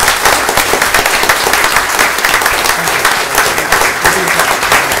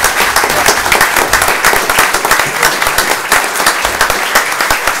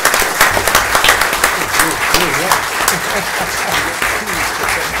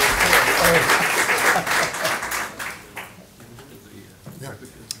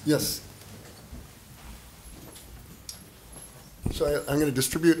 Yes. So I'm going to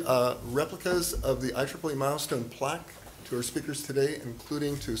distribute replicas of the IEEE Milestone plaque to our speakers today,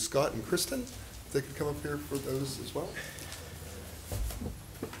 including to Scott and Kristen. If they could come up here for those as well.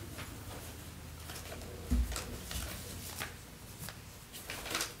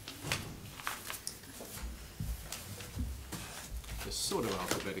 It's sort of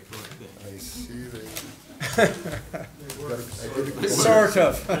alphabetical, I think. I see they... Sort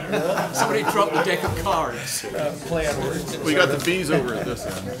of. Somebody dropped a deck of cards. Play on words. We got the B's over at this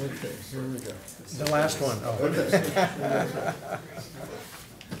end. Okay, here we go. The last one. Oh. Okay.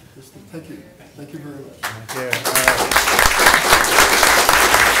 Thank you. Thank you very much. Thank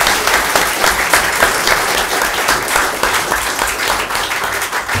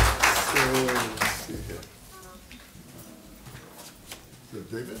So, let's see here. Good,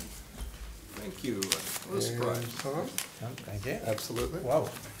 David? Thank you. What a surprise. Tom? Thank you. Absolutely. Wow.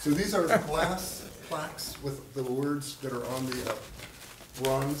 So these are glass plaques with the words that are on the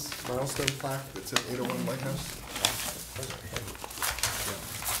bronze milestone plaque that's at 801 Lighthouse.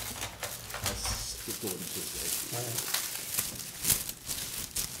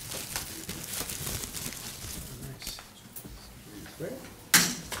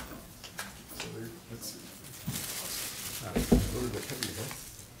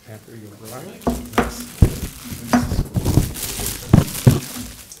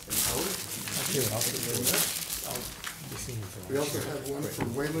 We also have one for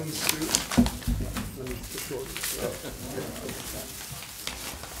Wayland's suit. Let me just show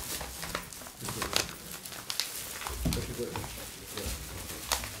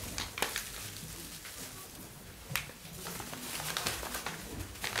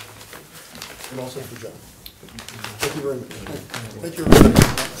and also for John. Thank you very much. Thank you very much.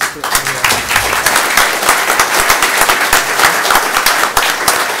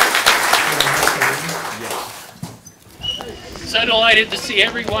 So delighted to see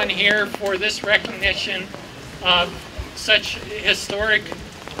everyone here for this recognition of such historic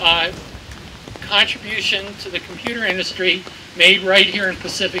contribution to the computer industry made right here in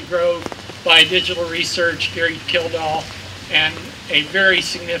Pacific Grove by Digital Research, Gary Kildall, and a very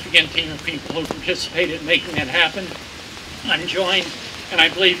significant team of people who participated in making that happen. I'm joined, and I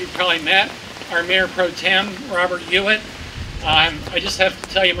believe you probably met, our Mayor Pro Tem, Robert Hewitt. I just have to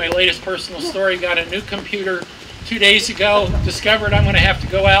tell you my latest personal story. Got a new computer 2 days ago, discovered I'm going to have to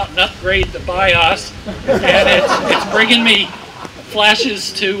go out and upgrade the BIOS, and it's bringing me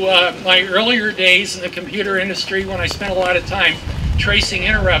flashes to my earlier days in the computer industry when I spent a lot of time tracing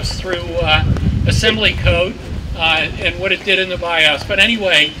interrupts through assembly code and what it did in the BIOS. But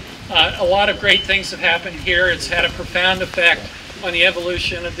anyway, a lot of great things have happened here. It's had a profound effect on the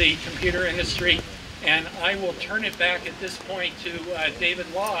evolution of the computer industry, and I will turn it back at this point to David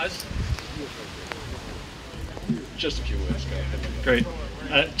Laws. Just a few words. Great.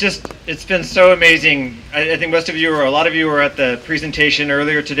 It's been so amazing. I think most of you, or a lot of you, were at the presentation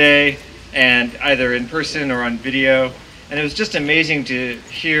earlier today, and either in person or on video. And it was just amazing to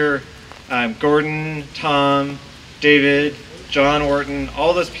hear Gordon, Tom, David, John Orton,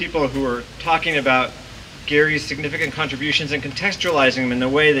 all those people who were talking about Gary's significant contributions and contextualizing them in a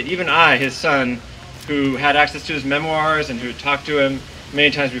way that even I, his son, who had access to his memoirs and who had talked to him many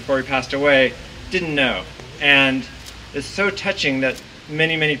times before he passed away, didn't know. And it's so touching that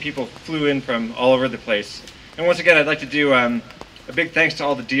many, many people flew in from all over the place. And once again, I'd like to do a big thanks to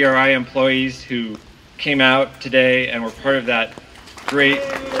all the DRI employees who came out today and were part of that great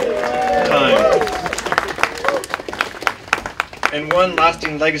time. And one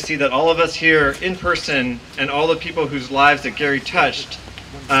lasting legacy that all of us here in person and all the people whose lives that Gary touched,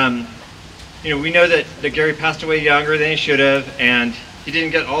 we know that Gary passed away younger than he should have, and he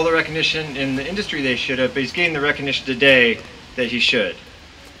didn't get all the recognition in the industry they should have, but he's getting the recognition today that he should.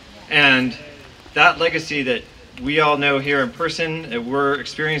 And that legacy that we all know here in person, that we're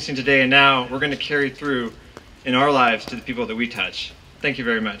experiencing today and now, we're going to carry through in our lives to the people that we touch. Thank you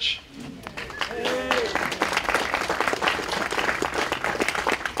very much.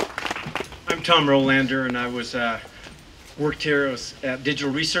 I'm Tom Rolander, and I worked here at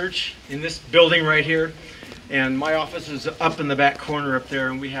Digital Research in this building right here. And my office is up in the back corner up there,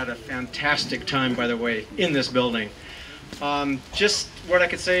 and we had a fantastic time, by the way, in this building. Just what I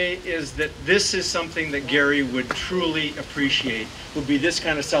could say is that this is something that Gary would truly appreciate, would be this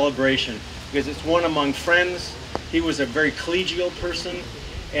kind of celebration, because it's one among friends. He was a very collegial person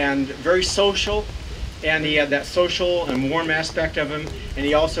and very social, and he had that social and warm aspect of him, and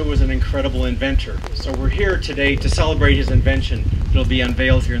he also was an incredible inventor. So we're here today to celebrate his invention. It'll be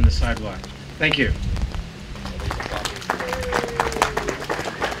unveiled here in the sidewalk. Thank you.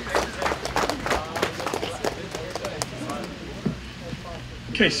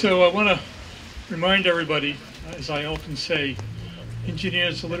 Okay, so I want to remind everybody, as I often say,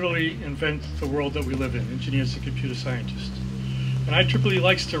 engineers literally invent the world that we live in. Engineers are computer scientists. And IEEE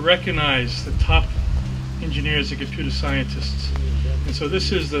likes to recognize the top engineers and computer scientists. And so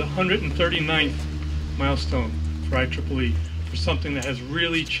this is the 139th milestone for IEEE for something that has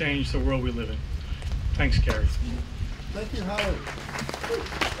really changed the world we live in. Thanks, Gary. Thank you, Howard.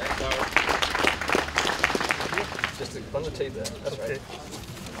 Thanks, Howard. Just on the tape there. That's right.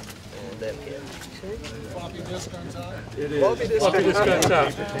 And then here. Floppy disk on top. It is. Floppy disk on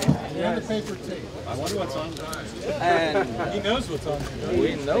top. And the paper tape. I wonder what's on there. And he knows what's on there.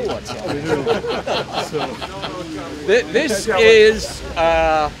 We know what's on there. This is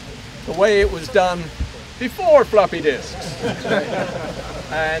the way it was done before floppy disks.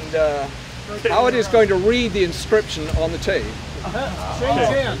 And Howard is going to read the inscription on the tape.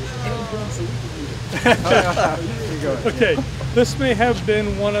 Okay, this may have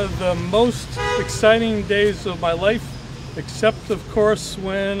been one of the most exciting days of my life except, of course,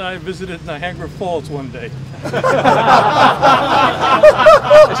 when I visited Niagara Falls one day. This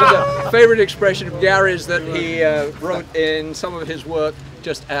is a favorite expression of Gary's that he wrote in some of his work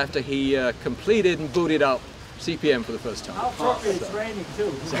just after he completed and booted up CPM for the first time. It's raining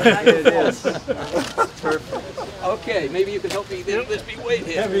too. It is. Perfect. Okay, maybe you can help me lift this big weight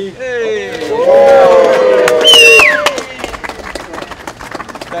here. Hey!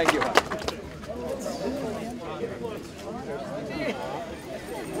 Thank you.